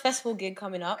you. first festival gig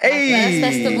coming up. Hey. My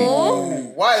first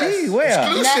festival. Wireless. Gee,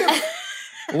 where?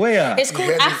 Where? It's called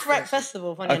Yeah, this Afrec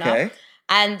Festival, funny Okay. enough.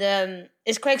 And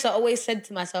it's crazy 'cause I always said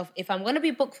to myself, if I'm going to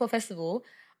be booked for a festival,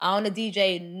 I want to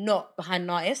DJ not behind an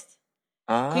artist.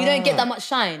 Ah. You don't get that much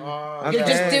shine. You're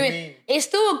just Okay. doing... It's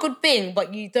still a good thing,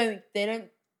 but they don't...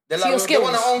 They're See your like, they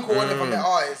want an skills. encore one from the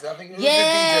artist. I think it was a Yeah,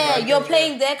 DJ back you're then,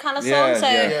 playing their kind of song. Yeah, So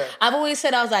yeah. I've always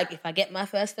said, I was like, if I get my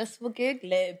first festival gig,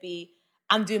 let it be,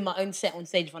 I'm doing my own set on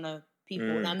stage in front of people.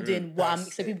 And I'm doing what I'm,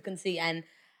 so people can see. And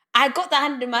I got that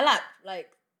handed in my lap like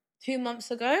 2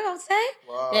 months ago, I would say.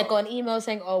 Wow. They got an email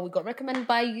saying, oh, we got recommended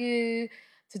by you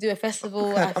to do a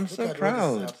festival. God, I'm so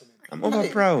proud. I'm over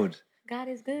proud. God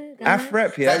is good. guys.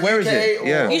 Afrep, yeah. that Where is UK it? or-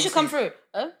 Yeah. You should come through.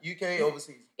 Huh? UK,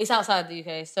 overseas. It's outside the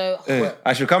UK. So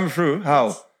I should come through.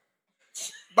 How?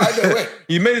 By the way,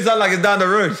 You made it sound like it's down the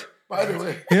road. by the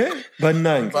way, Yeah?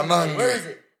 Banang. Banang. Where is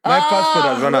it? My passport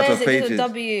has run out where's of it? There's a pages.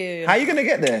 W. How are you going to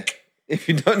get there if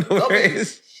you don't know where it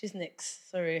is? She's Nix.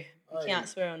 Sorry. You can't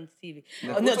swear on TV. Oh,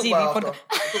 We'll not talk TV. about it podcast. after.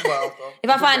 We'll talk about it after. If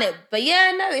I find it. But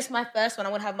yeah, no, it's my first one.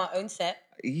 I'm going to have my own set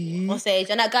on stage.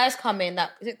 And that guy's coming.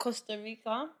 Is it Costa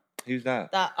Rica? Who's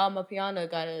that? That piano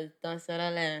guy that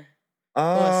dances.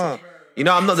 Ah. You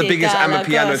know, I'm not the biggest Chica, Ama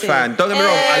Piano gossip. fan. Don't get me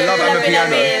wrong, I love Ama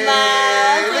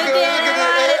Piano.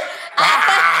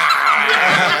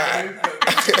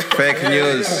 Fake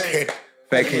news.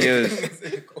 Fake news.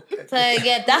 So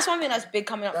yeah, that's one thing that's big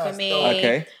coming up for me.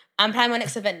 Okay. I'm planning my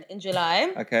next event in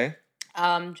July. Okay.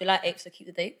 July 8th, so keep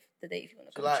the date. The date if you want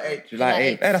to come. July 8th. July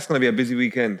 8th. Hey, that's going to be a busy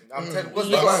weekend. I'm telling what's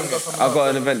Yes. the one you got coming I've up? got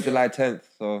an event July 10th,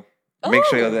 so make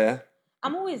sure Oh. you're there.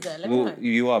 I'm always there. Let me Well, know.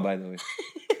 you are, by the way.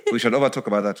 We should over talk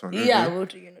about that one. Yeah, we'll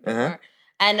do. You know, don't Uh-huh. worry.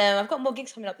 And I've got more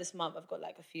gigs coming up this month. I've got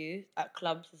like a few at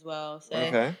clubs as well. So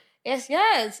Okay. yes,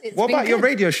 it's What been about your good.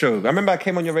 radio show? I remember I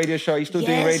came on your radio show. Are you still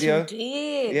doing Yes, radio? you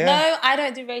did. Yeah. No, I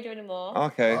don't do radio anymore.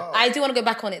 Okay. I do want to go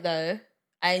back on it though.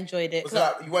 I enjoyed it. Was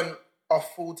that you went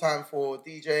off full time for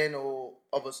DJing or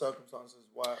other circumstances?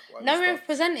 Why No you stopped?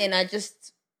 representing.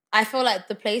 I feel like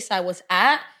the place I was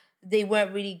at, they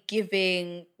weren't really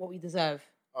giving what we deserve.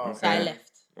 Oh, So I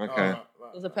left. Okay. Right.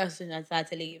 It was a person I decided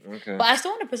to leave. Okay. But I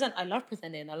still want to present. I love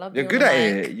presenting. I love You're being good on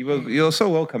at the mic. it. You're so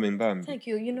welcoming, Bam. Thank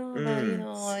you. You know,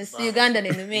 it's the Ugandan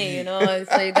in me. You know, it's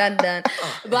the Ugandan.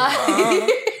 But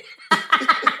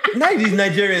Now these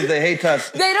Nigerians, they hate us.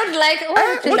 they don't like. Why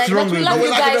don't you what's like wrong that? We with love you?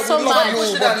 you We like guys it, so we love much. you.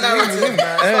 Pushing that narrative,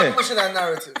 man. Hey. Stop pushing that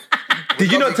narrative.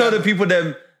 Did you not tell the people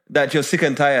them that you're sick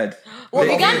and tired? What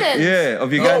They- Ugandans? Yeah,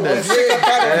 of No, Ugandans. sick and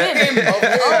tired of him, of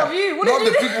him. Oh, of you. What Not did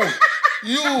the you do? people.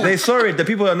 You. They sorry. The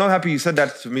people are not happy you said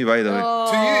that to me, by the way. Oh.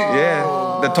 To you.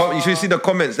 Yeah. The top, you should see the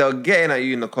comments. They're getting at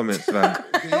you in the comments, man.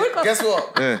 Guess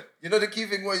what? Yeah. You know the key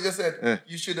thing what you just said?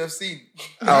 You should have seen.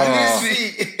 Oh. You didn't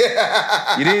see.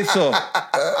 You didn't saw.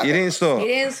 You didn't saw. You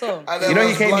didn't saw. And You there know he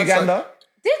was came to blindsided. Uganda?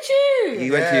 Did you?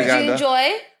 He went to Yeah. Did you Uganda.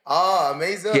 enjoy? Ah,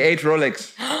 amazing. He ate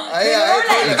Rolex. I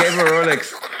ate He gave him a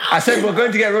Rolex. I said, we're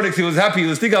going to get Rolex. He was happy. He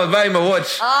was thinking I was buying him a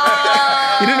watch.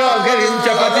 Ah. He didn't know I was getting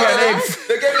chapati and eggs.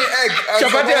 They gave me egg.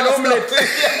 Chapati and omelette.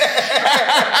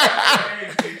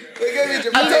 They gave me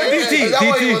chapati I told and DT, egg. Is that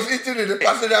what he DT. was eating in the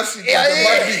passenger seat?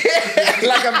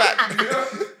 Like a bad beat?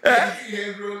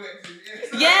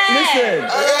 Yeah. Listen.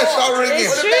 Start ringing.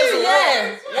 It's true,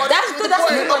 yeah. That's good.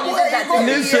 That's a good one. You did that.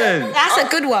 Listen. That's a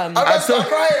good one. I started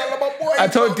crying. I'm like, my boy. I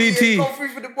told he DT, come free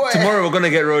for the boy. Tomorrow we're going to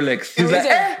get Rolex. He's like,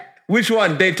 which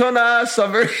one? Daytona,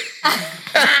 Sovereign?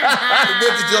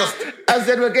 I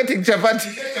said, we're getting chapati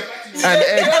and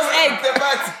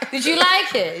eggs. Did you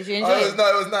like it? Did you enjoy it? It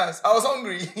was nice. I was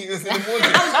hungry. It was in the morning.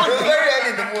 It was very early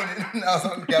in the morning. I was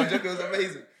hungry. I'm joking. It was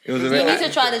amazing. It was a You bit. need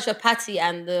to try the chapati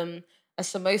and a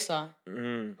samosa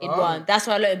in one. That's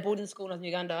what I learned in boarding school in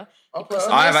Uganda. You put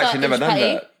samosa I've actually in never done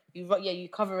chapati, that. You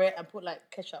cover it and put like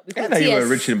ketchup. We I put know you were TS.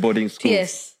 rich in boarding school.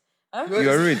 TS. You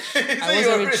were rich. I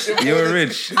wasn't rich. You were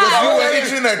rich. You were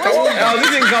eating a kawunga. I was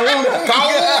eating kawunga.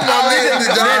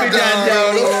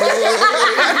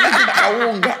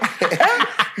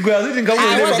 I was eating kawunga.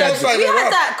 We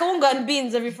had that kawunga and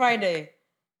beans every Friday.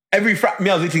 Every Friday. Me,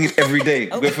 I was eating it every day.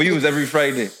 But for you, it was every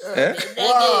Friday. Eh?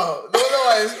 Wow. No,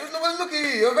 look at you.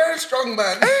 You're a very strong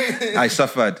man. I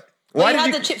suffered. We Why had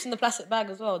did the you... chips in the plastic bag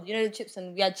as well. You know the chips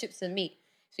and we had chips and meat.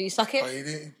 So you suck it.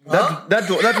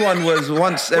 That one was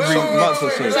once every month or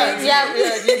so. Relax. Yeah.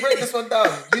 You break this one down.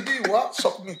 You do what?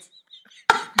 Suck meat.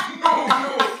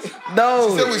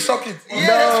 No. Then we suck it.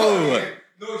 No.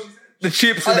 The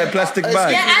chips in their plastic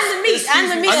bag. Yeah, and the meat.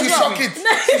 And the meat And as you well. suck it.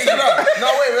 No,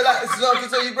 wait, relax.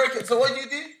 So you break it. So what do you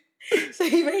do? So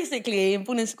basically, in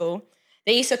boarding school,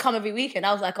 they used to come every weekend.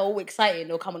 I was like all excited.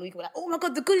 They'll come on the weekend. Like, oh my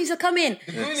God, the goodies are coming.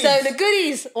 goodies. So the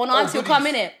goodies, when auntie will come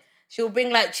in goodies. it, she'll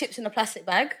bring like chips in a plastic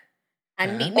bag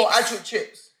and meat Oh, mixed. actual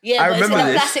chips. Yeah, I but it's in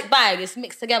remember a this. plastic bag. It's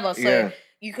mixed together. So Yeah.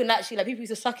 you can actually, like, people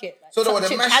used to suck it. Like, So suck the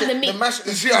chips mash and the meat. the mash.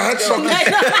 See, I had suck it.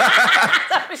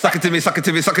 Suck it to me, suck it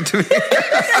to me, suck it to me.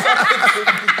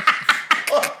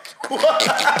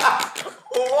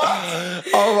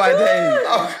 Oh my days.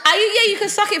 Are you? Yeah, you can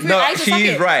suck it. No, I used to suck she's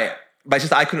it. right. But it's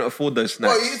just I couldn't afford those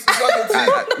snacks. Oh, you used to suck it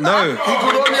too. No. He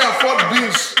could only afford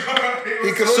beans.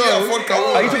 He could only So, afford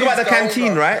kawunga. are you talking about the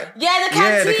canteen, right? Yeah, the canteen.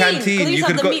 Yeah, the canteen. 'Cause they used You to have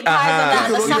could the go- meat pies and that.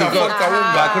 You The could suck afford it.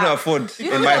 kawunga. But I couldn't afford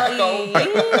in my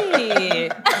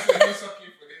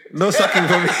no sucking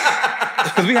for me.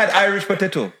 Because we had Irish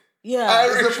potato. Yeah,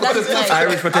 Irish that's potato. nice.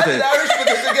 Irish How potato. did Irish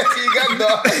potato get to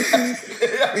Uganda?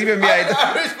 Even me, How did I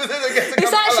Irish potato get to It's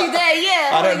Kampala? actually there,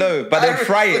 yeah. don't know. But they'll Irish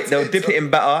fry it. They'll potato. dip it in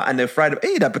batter and they'll fry them.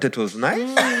 Hey, that potato was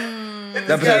nice. That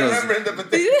Yeah, potato was... remembering the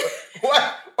potato.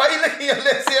 Why are you looking at your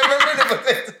lips? You remembering the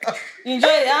potato? You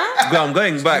enjoyed it, huh? Go, I'm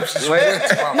going back. Wait.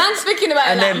 Man, speaking about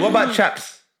And it. then like, what about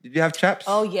chaps? Did you have chaps?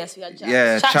 Oh, yes, we had chaps.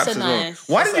 Yeah, chaps are as well. nice.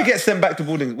 Why did you get sent back to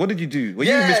boarding? What did you do? Were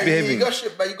you misbehaving? You got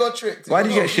shipped back. You got tricked. Why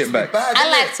did you get It's shipped back? bad, I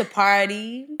isn't like to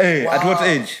party. Hey, at what Wow.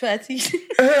 age? 30.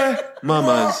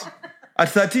 Mamas. At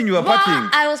 13, you were But partying.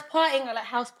 I was partying at like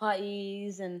house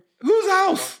parties and... Whose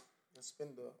house? it? Spin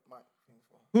the mic.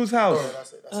 Whose house?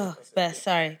 That's it. Oh, best,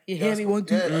 sorry. You hear me? One,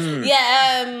 two. Yeah, that's it.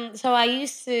 Yeah, so I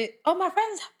used to... Oh, my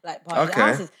friends have like parties at Okay.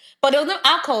 houses. But there was no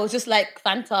alcohol. It was just like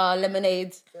Fanta,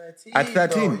 lemonade. 13, At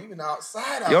 13? though, even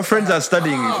outside. Your friends are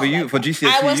studying for you for GCSE.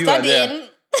 I was you are there studying.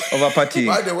 over party.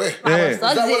 By the way, Yeah. was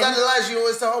that the lies you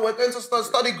always tell? Oh, we're going to start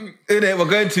study group. Innit? We're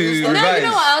going to No, revise. you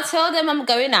know what? I'll tell them I'm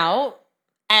going out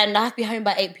and I have to be home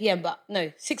by 8 p.m. But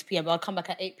no, 6 p.m. But I'll come back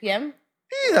at 8 p.m.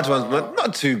 That one's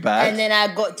not too bad. And then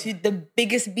I got to the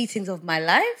biggest beatings of my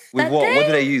life. With that what? day. What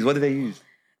did they use? What did they use?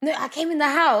 No, I came in the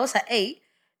house at 8.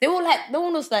 They were like, no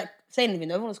one was like saying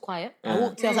anything. Everyone was quiet. I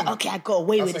walked in, I was like, okay, I got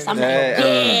away with this. I'm like,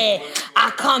 yeah.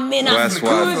 I come in, I'm That's Because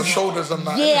wild. the good. shoulders and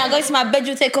that. Yeah, I go to my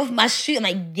bedroom, take off my shoe. I'm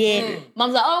like, yeah.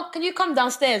 Mom's like, oh, can you come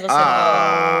downstairs? I said,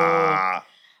 Ah.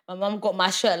 oh. My mom got my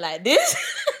shirt like this.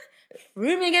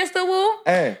 Threw me against the wall.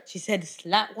 Hey. She said,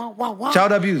 slap, wow.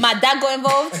 Child abuse. My dad got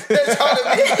involved. What?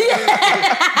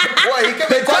 He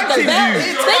came and tag teamed you.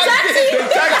 He They tagged me.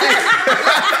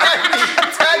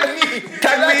 tagged me.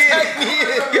 Tag me.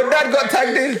 Your dad got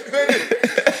tagged in.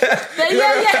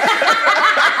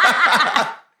 Yeah.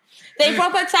 They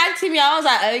proper tagged me. I was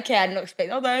like, okay, I didn't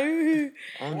expect. I was like,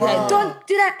 don't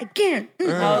do that again. I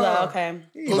was like, okay.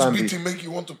 Those Bambi. beating make you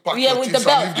want to pack Yeah, your with things the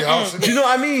belt. and leave the house. Do you know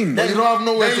what I mean? Then you don't have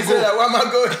nowhere Then to you go. say, like, why am I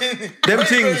going? Them Why you go in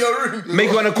things your room? make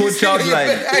you want to call You sit in child your line.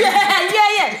 bed. Yeah.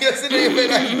 You're sitting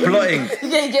there, you're like,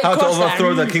 plotting You get how to cross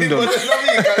overthrow the line. kingdom. but there's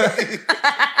nothing you can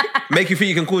do. Make you think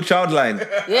you can call Childline.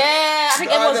 Yeah, I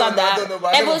think everyone's done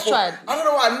that. Everyone's tried. I don't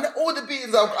know why. All the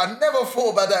beatings, I never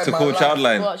thought about that To in my call life.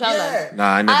 Childline. What, child line? Yeah.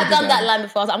 Nah, I never I've did done that line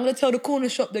before. I was like, I'm going to tell the corner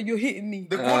shop that you're hitting me.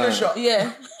 The corner shop.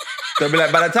 Yeah. They'll be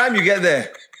like, by the time you get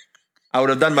there, I would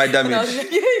have done my damage.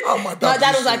 Oh, my My dad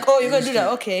used was like, to- oh, you're going to used do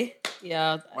that? Okay.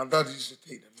 Yeah. My dad used to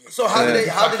take them. So how did they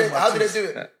do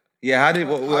it? Yeah, how did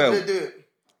How did they do it?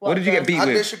 what did you get beat How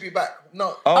did they with? ship you back?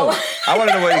 No. Oh, I want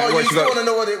to know Oh, what you you still got. want to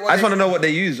know what they? I just want to know what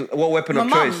they use. What weapon My of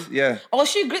mum. choice? Yeah. Oh,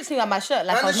 she grits me on my shirt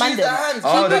like And I was she used Mandem. their hands.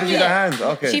 Oh, they put did me- use their hands.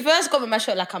 Okay. She first got me my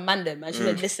shirt like a Mandem and she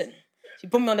said, listen. She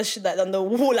put me on the shit like on the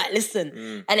wall, like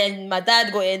listen. And then my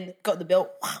dad got in, got the belt.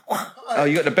 Oh,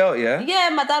 you got the belt, yeah? Yeah,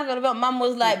 my dad got the belt. Mum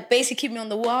was like, basically keep me on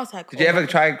the wall. I was like, Did you ever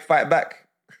try and fight back?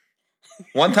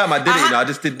 One time I did it, I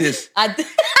just did this.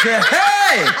 Yeah,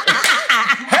 hey!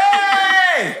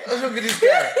 Hey! Let's look at this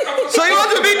guy. So you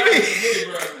want to beat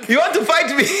me? You want to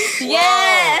fight me?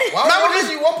 Yeah. What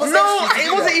was you? What possessed No, you to it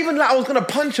do wasn't that? even like I was gonna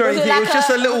punch her or Was it anything. It was like just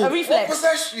a a little. What reflex?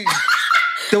 possessed you?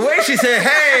 The way she said,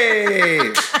 "Hey,"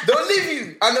 They'll leave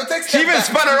you and they'll take she even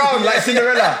spun around like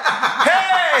Cinderella.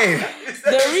 Hey,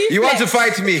 The reflex. you want to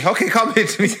fight me? Okay, come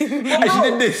hit me. And she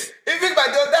did this Even by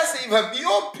the audacity,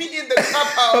 you're beating the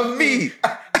crap out of me.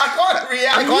 I can't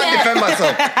react. I can't defend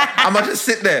myself. I'ma just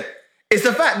sit there. It's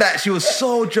the fact that she was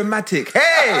so dramatic.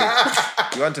 Hey,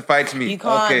 you want to fight me? You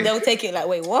can't. Okay. They'll take it like,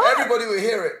 wait, what? Everybody will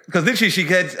hear it. Because literally she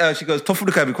goes,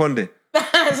 Tofuduka Bikonde.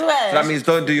 I swear. That means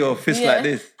don't do your fist Yeah. like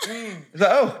this. It's like,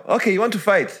 oh, okay, you want to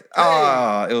fight?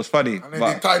 Ah, it was funny. And then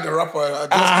But- they tied the rapper.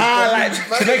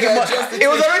 to make it, it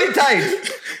was already tied.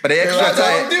 But they extra like,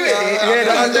 tied. don't do it. Yeah,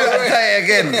 don't do it. Tie it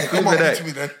again. Come on, Look at hit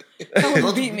me that. then.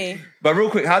 Someone beat me. But real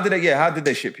quick, how did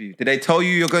they ship you? Did they tell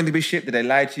you you're going to be shipped? Did they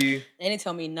lie to you? They didn't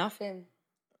tell me nothing.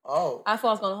 Oh. I thought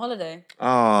I was going on holiday.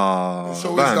 Oh, So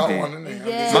it's that Bambi. one, isn't it?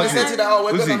 Yeah. So they said to that, oh,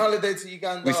 we're going Uzi. on holiday to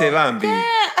Uganda. We say Bambi.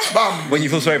 Bam. When you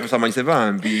feel sorry for someone, you say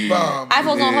Bambi. Bam. I was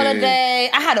on Yeah. holiday.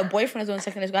 I had a boyfriend as well in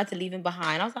secondary school. I had to leave him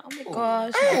behind. I was like, oh my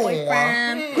gosh, my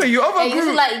boyfriend. Wait, you And he was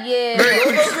overgrew like, yeah.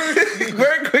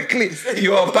 very quickly.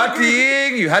 You are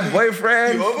partying. You had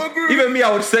boyfriend. You overgrew. Even me,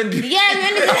 I would send you. Yeah, we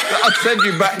ended up. I'll send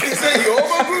you back. Say you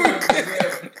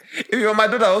overgrew. If you're my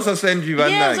daughter, I'll also send you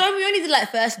back. Yeah, so we only did like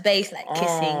first base, like kissing.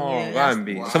 Oh, that's-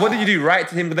 Bambi. So what did you do? Write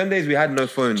to him? But them days we had no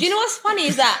phones. Do you know what's funny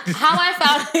is that how I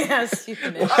found yeah,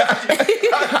 stupid.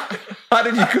 How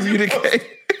did you communicate?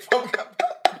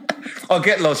 Or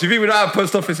get lost? You think we don't have a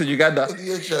post office in Uganda? They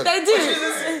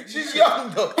do. She's young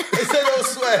though. They said they'll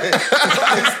swear.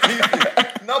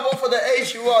 No, but for the age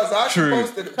she was, I actually True.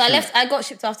 posted it. So I left. I got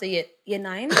shipped after year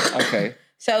 9. Okay.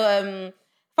 So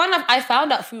I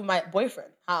found out through my boyfriend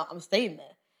how I'm staying there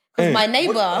because my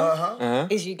neighbor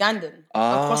is Ugandan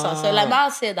across us. So like my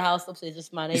house here, the house opposite is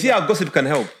just my neighbor. You see how gossip can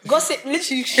help? Gossip,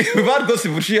 literally. Without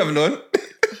gossip, would she have known?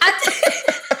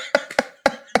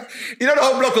 You know the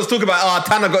whole block was talking about,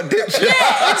 Tana got ditched.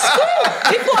 Yeah, in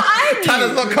school. Before I knew.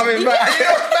 Tana's not coming back.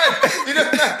 You know,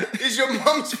 man, it's your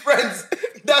mum's friends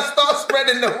that start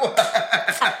spreading the word.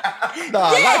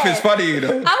 Nah, Yeah. life is funny, you know.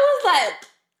 I was like,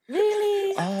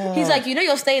 really? He's like, you know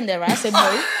you're staying there, right? I said,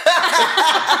 no.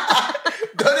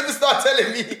 Don't even start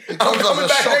telling me I'm comes as coming a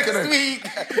back shock, next innit? week.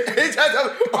 He tried to, I'm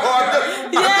just on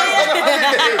holiday.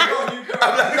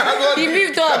 I'm like, nah, I'm He going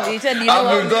moved on. He said, you know I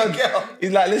what? moved on.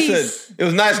 He's like, listen, Peace. it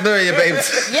was nice knowing you,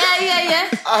 babes. Yeah.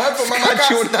 I heard from my Catch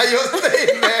you cats on- that you're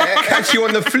staying there. Catch you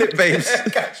on the flip, babes.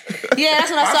 Yeah,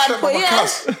 that's when I started said, putting. Mama,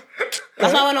 Yeah,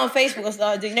 that's why I went on Facebook. I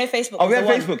started doing, you know, Facebook. Oh, we was have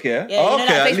the one. Facebook, yeah? Yeah, Oh, you know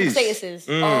okay, that at Facebook least.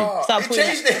 Oh, Start he putting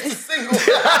changed it. it to single.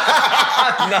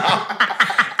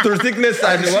 Through thickness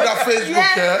and You see what? that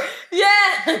Facebook, yeah?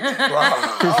 Yeah.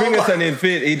 Wow. Through thickness and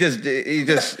infinity. He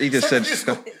just said,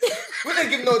 We didn't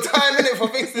give no time in it for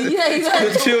things to Yeah,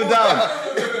 exactly. chill down.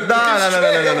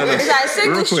 No. It's like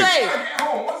single Real quick. straight.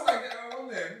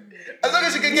 As long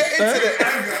as you can get into it.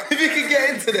 If you can get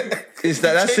into it.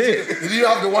 That's it. Did you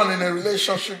have the one in a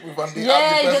relationship with and they Yeah,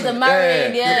 had you the get the person?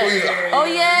 married. Yeah. Yeah. Oh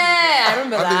yeah, I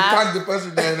remember And they that. tagged the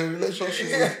person they're in a relationship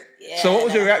with. So what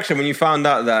was your reaction when you found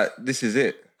out that this is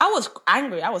it? I was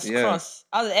angry. I was Yeah. cross.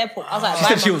 I was at the airport. I was like, She bye,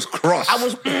 said she Mum. was cross. I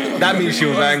was. That means she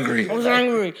was angry. I was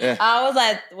angry. Yeah. I was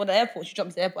like, well, the airport. She dropped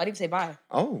me to the airport. I didn't say bye.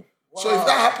 Oh. So if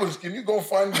that happens, can you go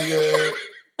find the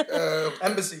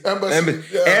Embassy. embassy?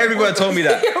 Yeah. Everyone told me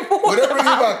that. Will they bring you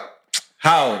back?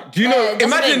 How? Do you know? that's the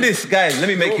Imagine thing. this, guys. Let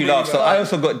me make you laugh. So I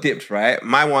also got dipped, right?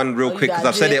 My one, real you quick, because got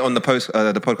I've said it dipped. on the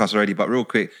podcast already. But real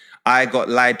quick, I got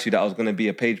lied to that I was going to be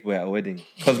a page boy at a wedding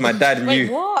because my dad Wait,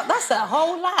 knew. what? That's a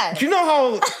whole lie. Do you know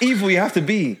how evil you have to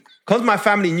be because my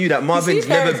family knew that Marvin's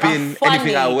never parents are been funny.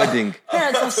 anything at a wedding.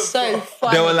 Parents are so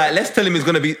funny. They were like, let's tell him he's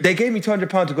going to be... They gave me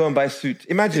 £200 to go and buy a suit.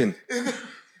 Imagine.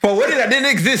 For a wedding that didn't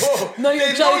exist. no, you're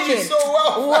They know you joking. so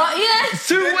well. What? Yeah.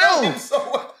 Too They know well. him so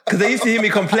well. Because they used to hear me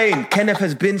complain. Kenneth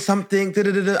has been something.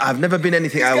 Da-da-da-da. I've never been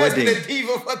anything at a Guys, wedding. the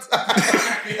diva for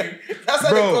time. That's how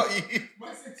Bro. they got you.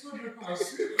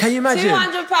 Can you imagine?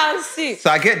 £200 suit. So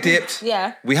I get dipped.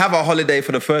 Yeah. We have our holiday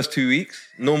for the first 2 weeks.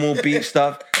 Normal beach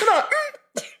stuff. You know,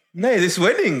 no, this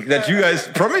wedding that you guys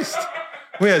promised.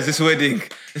 Where's this wedding?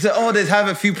 They said, oh, there's have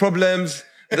a few problems.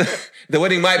 The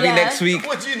wedding might be Yeah. next week.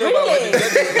 What do you know about Really?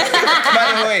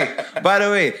 weddings? By the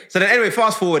way. So then anyway,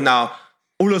 fast forward now.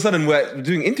 All of a sudden, we're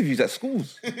doing interviews at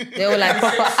schools. They were like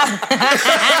proper.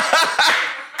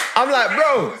 I'm like,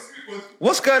 bro,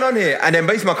 what's going on here? And then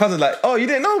basically my cousin's like, oh, you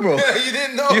didn't know, bro. You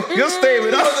didn't know. You're staying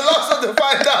with You were us. the last one to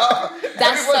find out.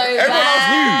 That's so Everyone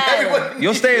bad. else knew.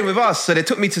 You're staying with us. So they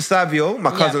took me to Savio,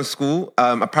 my cousin's school.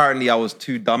 Apparently I was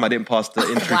too dumb. I didn't pass the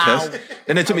entry Wow. test.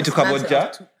 Then they took me to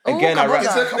Cambodia. Again, I ran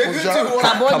Cambodia. They do too well.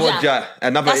 Cambodia. Cambodia.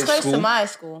 Another That's close school. to my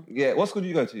school. Yeah, what school did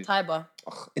you go to? Taiba.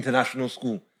 International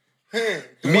school. Hey,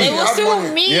 They were still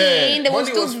money. mean. Yeah. They were Money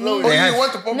still was mean. flowing. They Oh, had- you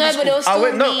went to public No, but school. they were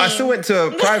still mean. I still went to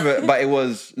a private, but it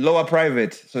was lower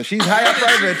private. So she's higher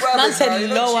private. Man said You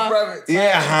know, lower. cheap private.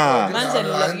 Yeah. Man said,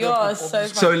 look, you're so funny.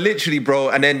 So literally,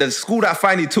 bro, and then the school that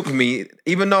finally took me,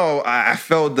 even though I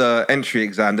failed the entry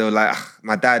exam, they were like, "Ah,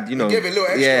 my dad, you know, gave it a little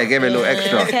extra. Yeah, gave it a little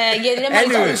extra. Okay, yeah, them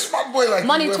Anyway. money Smart boy like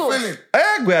Money you were talks. feeling.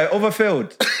 I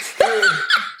overfailed.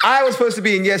 I was supposed to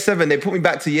be in year 7. They put me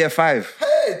back to year 5.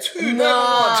 Hey, two, never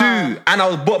one. 2, and I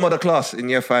was bottom of the class in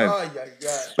year 5. Oh, yeah,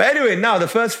 yeah. But anyway, now the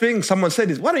first thing someone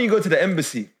said is, why don't you go to the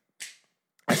embassy?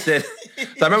 I said,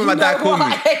 so I remember my dad called me.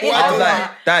 why? I was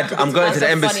like, Dad, I'm going to the That's a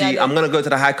funny embassy. idea. I'm going to go to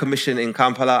the High Commission in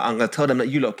Kampala. I'm going to tell them that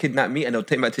you lot kidnapped me and they'll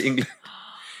take me back to England.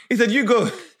 He said, you go.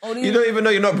 You don't even know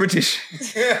you're not British. I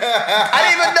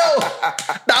didn't even know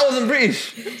that I wasn't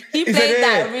British. He played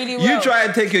that really well. You try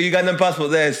and take your Ugandan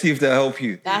passport there and see if they'll help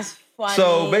you. That's funny.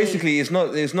 So basically, it's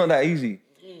not that easy.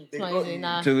 it's not easy,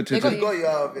 nah. To- They got They you. got you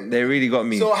out of it. They really got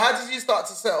me. So how did you start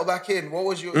to settle back in? What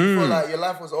was your, you feel like your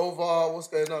life was over? What's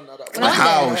going on now? That When I was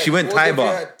How? there- She went What did you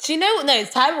Taiba. had? Do you know? No,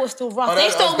 Taiba was still rough. Oh, They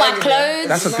that- stole I was my banging there. clothes.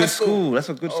 That's a Nice good school. school. That's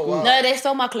a good school. wow. No, they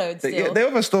stole my clothes They, still. they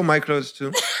ever stole my clothes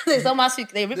too. They stole my suit.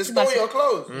 They ripped They my stole your suit.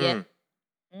 clothes. Yeah.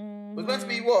 It was meant to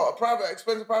be what? A private,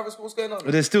 expensive private school? What's going on?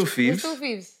 But they're still They thieves. still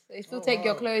thieves. They still take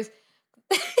your clothes.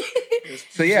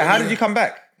 So yeah, how did you come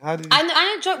back? How did you...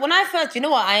 I enjoyed when I first. You know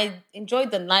what? I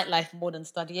enjoyed the nightlife more than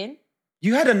studying.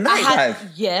 You had a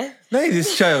nightlife. Yeah. No,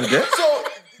 this child, yeah? So,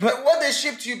 what they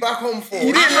shipped you back home for?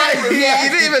 You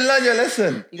didn't even learn your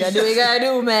lesson. You gotta do what you gotta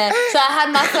do, man. So I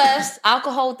had my first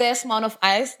alcohol there, Smirnoff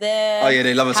Ice there. Oh, yeah,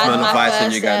 they love a Had Smirnoff my Ice in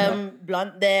first, Uganda.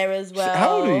 Blunt there as well.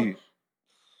 How old are you?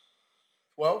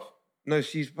 12? No,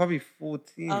 she's probably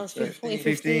 14. I was 15.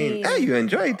 15. Oh, you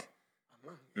enjoyed.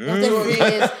 It was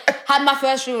different years. Had my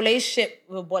first real relationship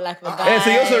with like a guy. Yeah, so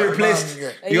you also replaced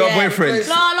your Yeah. boyfriend.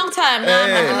 No, a long time. No,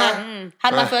 Yeah.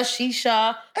 Had my first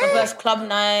shisha, my first club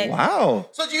night. Wow.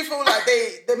 So do you feel like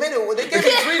they made it, they gave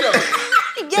you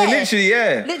freedom? They literally,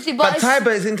 yeah. Literally, but but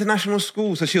Taiba is international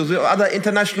school, so she was with other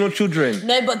international children.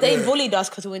 No, but they bullied us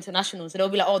because we were international. So they'll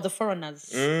be like, oh, the foreigners.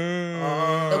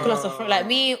 They'll call us the foreigners. Like,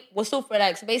 me, we're still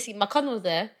like, so basically, my cousin was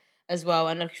there as well,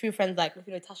 and a few friends, like,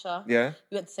 you know, Tasha. Yeah.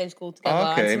 We went to the same school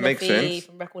together. Okay, and makes Timothy sense.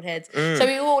 from Record Heads. So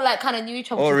we all, like, kind of knew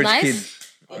each other, All which was rich nice.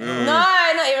 kids. No,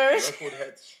 not even rich. Called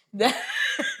heads.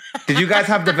 Did you guys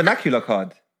have the vernacular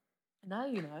card? No,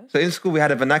 you know. So in school we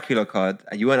had a vernacular card,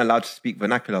 and you weren't allowed to speak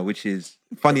vernacular, which is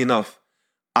funny enough,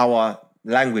 our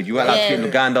language. You weren't allowed to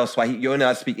speak Luganda, Swahili. You only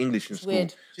allowed to speak English in school. weird.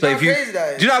 Do you So know if how you, crazy that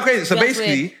is? do you know how crazy? So That's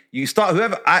basically, weird. you start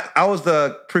whoever. I was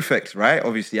the prefect, right?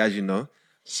 Obviously, as you know.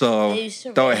 So Yeah, you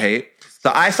should don't really. hate.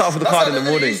 So I start off with the That's card how in the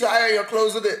they morning. used to iron your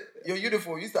clothes with it. Your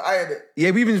uniform, you used to iron it.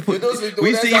 Yeah, we even put. With those- We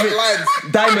used to those even lines.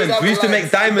 diamonds. Those We used to make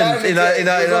lines. diamonds in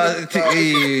Diamonds, a. I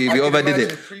We can overdid imagine.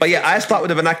 it. But yeah, I start with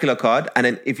the vernacular card, and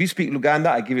then if you speak Luganda,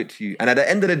 I give it to you. And at the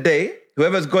end of the day,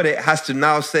 whoever's got it has to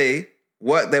now say,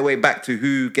 work their way back to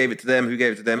who gave it to them, who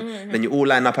gave it to them. Then you all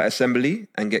line up at assembly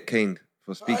and get caned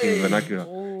for speaking vernacular.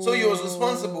 So you was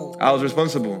responsible I was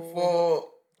responsible.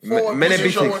 for many pushing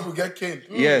big things. someone to get killed.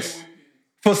 Yes.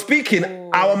 For speaking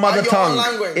our mother your own tongue.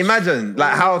 language. Imagine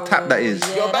like how tapped that is.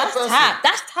 You're a bad That's person. tapped.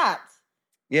 That's tapped.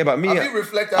 Yeah, but me. Have you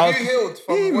reflected? I Have was- you healed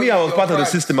from me, what I was your part of the crimes?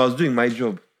 system. I was doing my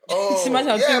job. Oh, Imagine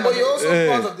how yeah, true but you're also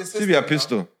part of the See system. me a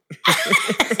pistol.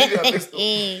 Sylvia Pistol.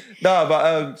 No,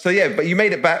 but so yeah, but you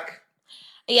made it back.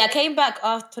 Yeah, I came back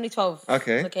after 2012.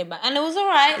 Okay. I came back. And it was all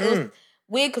right. It was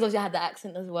weird because obviously I had the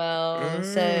accent as well.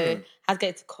 So I had to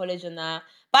get to college and that.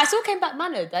 But I still came back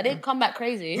mannered. I didn't come back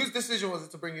crazy. Whose decision was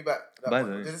it to bring you back? At that Mine.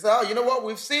 point? Did it say, oh, you know what?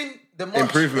 We've seen the much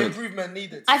improvement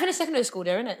needed. I finished secondary school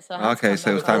there, innit? So I had to Okay, come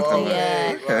so it was back. time to come back.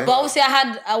 Yeah. Okay. But obviously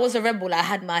I was a rebel. I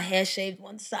had my hair shaved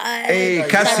one side. Hey, I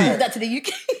Cassie. moved that to the UK.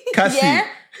 Cassie. Yeah.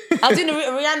 I was doing the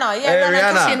Rihanna. Yeah, Hey, Rihanna.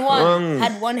 Cassie in Rihanna. one.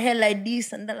 Had one hair like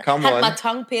this and then Come had on. my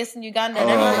tongue pierced in Uganda and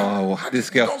everything. Oh, this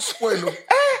girl. Don't spoil it.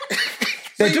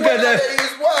 They took her there. It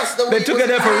was worse. than They when took he her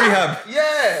there was- for rehab.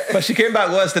 Yeah. But she came back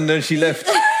worse than then she left.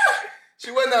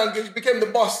 She went there and she became the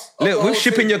boss. of the Look, whole with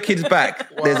shipping thing. your kids back,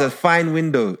 there's a fine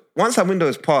window. Once that window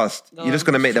is passed, you're just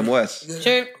going to make them worse.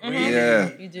 True. Mhm. Yeah.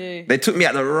 You do. They took me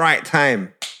at the right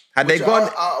time. Had they Which, gone...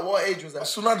 what age was that?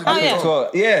 Sooner than Oh, yeah.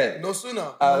 12, yeah. No sooner.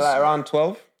 Like around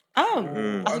 12. Oh.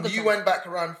 Mm. That's a And good you time. went back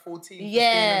around 14.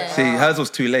 Yeah. See, hers was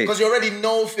too late. Because you already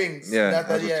know things. Yeah, that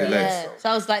was too late. Yeah. So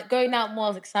I was like going out more, I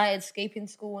was excited, escaping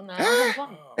school and I was having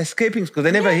fun. Escaping school.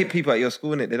 They never hit people at your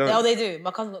school, innit? They don't. Oh, they do.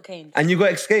 My cousin got caned. And you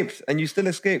got escaped, and you still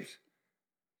escaped.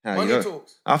 Ah, Money you got-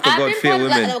 talks. After I've God, been fear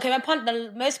punished, women. like, okay,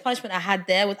 the most punishment I had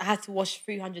there was I had to wash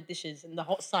 300 dishes in the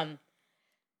hot sun.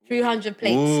 300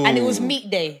 plates. And it was Ooh. meat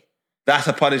day. That's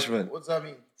a punishment. What's that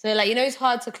mean? So, like, you know, it's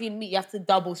hard to clean meat. You have to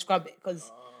double scrub it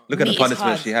because Look at the meat is punishment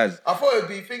hard. she has. I thought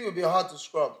it would be hard to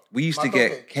scrub. We used to But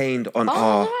get okay. caned on Oh,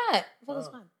 our. right. I thought it was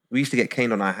fine. We used to get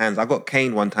caned on our hands. I got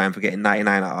caned one time for getting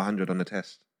 99 out of 100 on the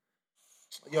test.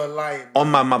 You're lying. On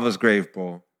my mother's grave,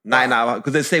 bro. 99 out of 100.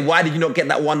 Because they say, why did you not get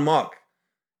that one mark?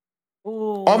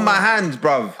 Ooh. On my hands,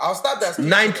 bruv. I'll start that.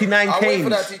 99 I'll wait for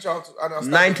that canes. teacher. And I'll start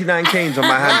 99 canes on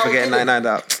my hands for getting 99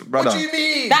 out. Brother. What do you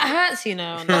mean? That hurts, you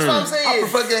know. That's what I'm I saying.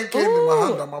 prefer getting caned in my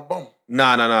hand than my bum. No.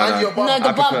 And your bum. No, the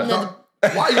I bum. prefer- No, Why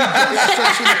are you doing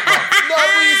stretching it, man? No,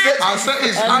 we said. I said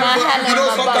it's my hand You know, on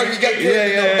my sometimes bum. you get killed Yeah, in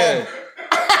your yeah, bum.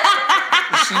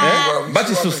 You see me, bro. You But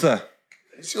see it's what so, I mean? sir.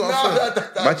 You see what I'm saying?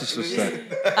 But it's so, sir.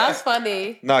 That's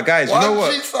funny. No, guys, you know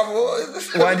what?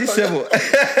 Why this Sebo?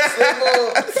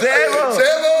 Sebo!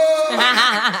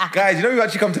 Guys, you know we've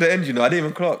actually come to the end, you know. I didn't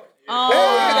even clock. Oh,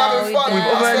 We've been having fun. We've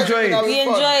over-enjoyed. we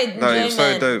enjoyed. No, it was so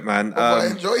enjoyment. dope, man. I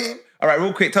enjoy him. All right,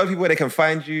 real quick, tell people where they can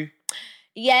find you.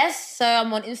 Yes, so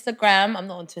I'm on Instagram. I'm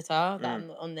not on Twitter. I'm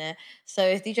not on there. So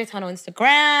it's DJ Tanner on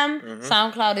Instagram.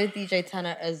 SoundCloud is DJ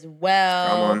Tanner as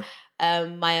well. Come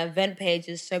on. My event page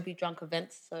is Soberly Drunk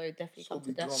Events. So definitely come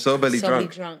to that. Soberly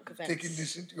Drunk. Drunk Events. Taking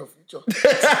this into your future.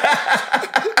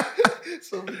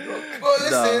 So we drunk. Well,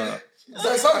 listen.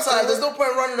 So sometimes there's no point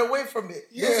running away from it.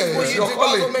 Yeah, This is what it's you your do. Might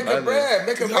as well calling. make a brand.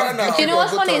 Make a brand now. You know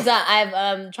what's Good funny time. is that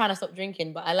I've trying to stop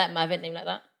drinking, but I like my event name like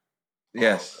that.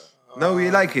 Yes. No,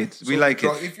 we like it. We like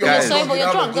drunk. it. If you're Guys, sober, drunk, you're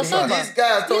have a drunk, good you're time. sober. This guy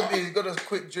has told me he's gonna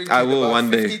quit drinking. I will about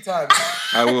one day. 50 times.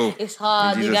 I will. It's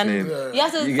hard. In You, Jesus' can, name. you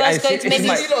have to You first guys- go it's to maybe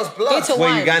like- Kilos go blood. to We're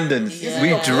wine. Ugandans. Yeah. We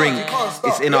You drink. can't stop.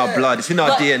 It's in our Yeah. blood. It's in our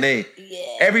But- DNA. Yeah.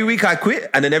 Every week I quit,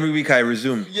 and then every week I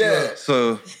resume. Yeah.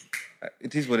 So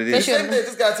it is what it The is. same day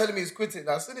this guy telling me he's quitting.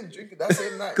 I seen him drinking that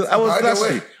same night. 'Cause I was By the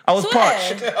thirsty. way. I was Swear.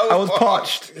 parched. I was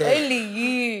parched. Only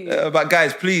you. But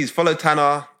guys, please follow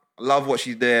Tanner. Love what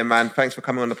she's doing, man. Thanks for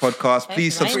coming on the podcast.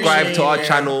 Please Thanks, subscribe man. to our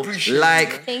channel. Appreciate it,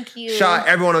 Like, Thank you. shout out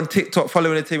everyone on TikTok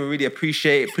following the team. We really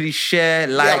appreciate it. Please share,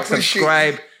 like, appreciate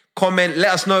subscribe, it. comment.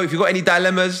 Let us know if you've got any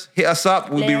dilemmas. Hit us up.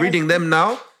 We'll be Yes. reading them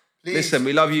now. Please. Listen,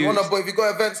 we love you. If you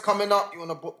got events coming up, you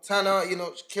wanna book Tanner,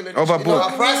 killing. Overbook.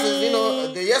 Our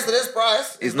prices, yesterday's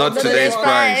price It's not today's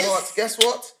price. But guess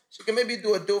what? She can maybe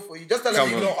do a deal for you. Just tell Come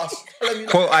them you on. know us. Tell them you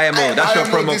know. Quote IMO. That's your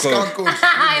promo discount code. code.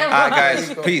 All right,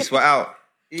 guys. Peace. We're out.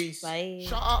 Peace. Bye.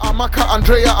 Shout out Amaka,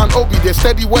 Andrea, and Obi. They're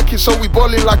steady working, so we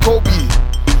balling like Kobe.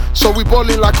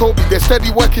 They're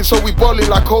steady working, so we balling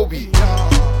like Kobe.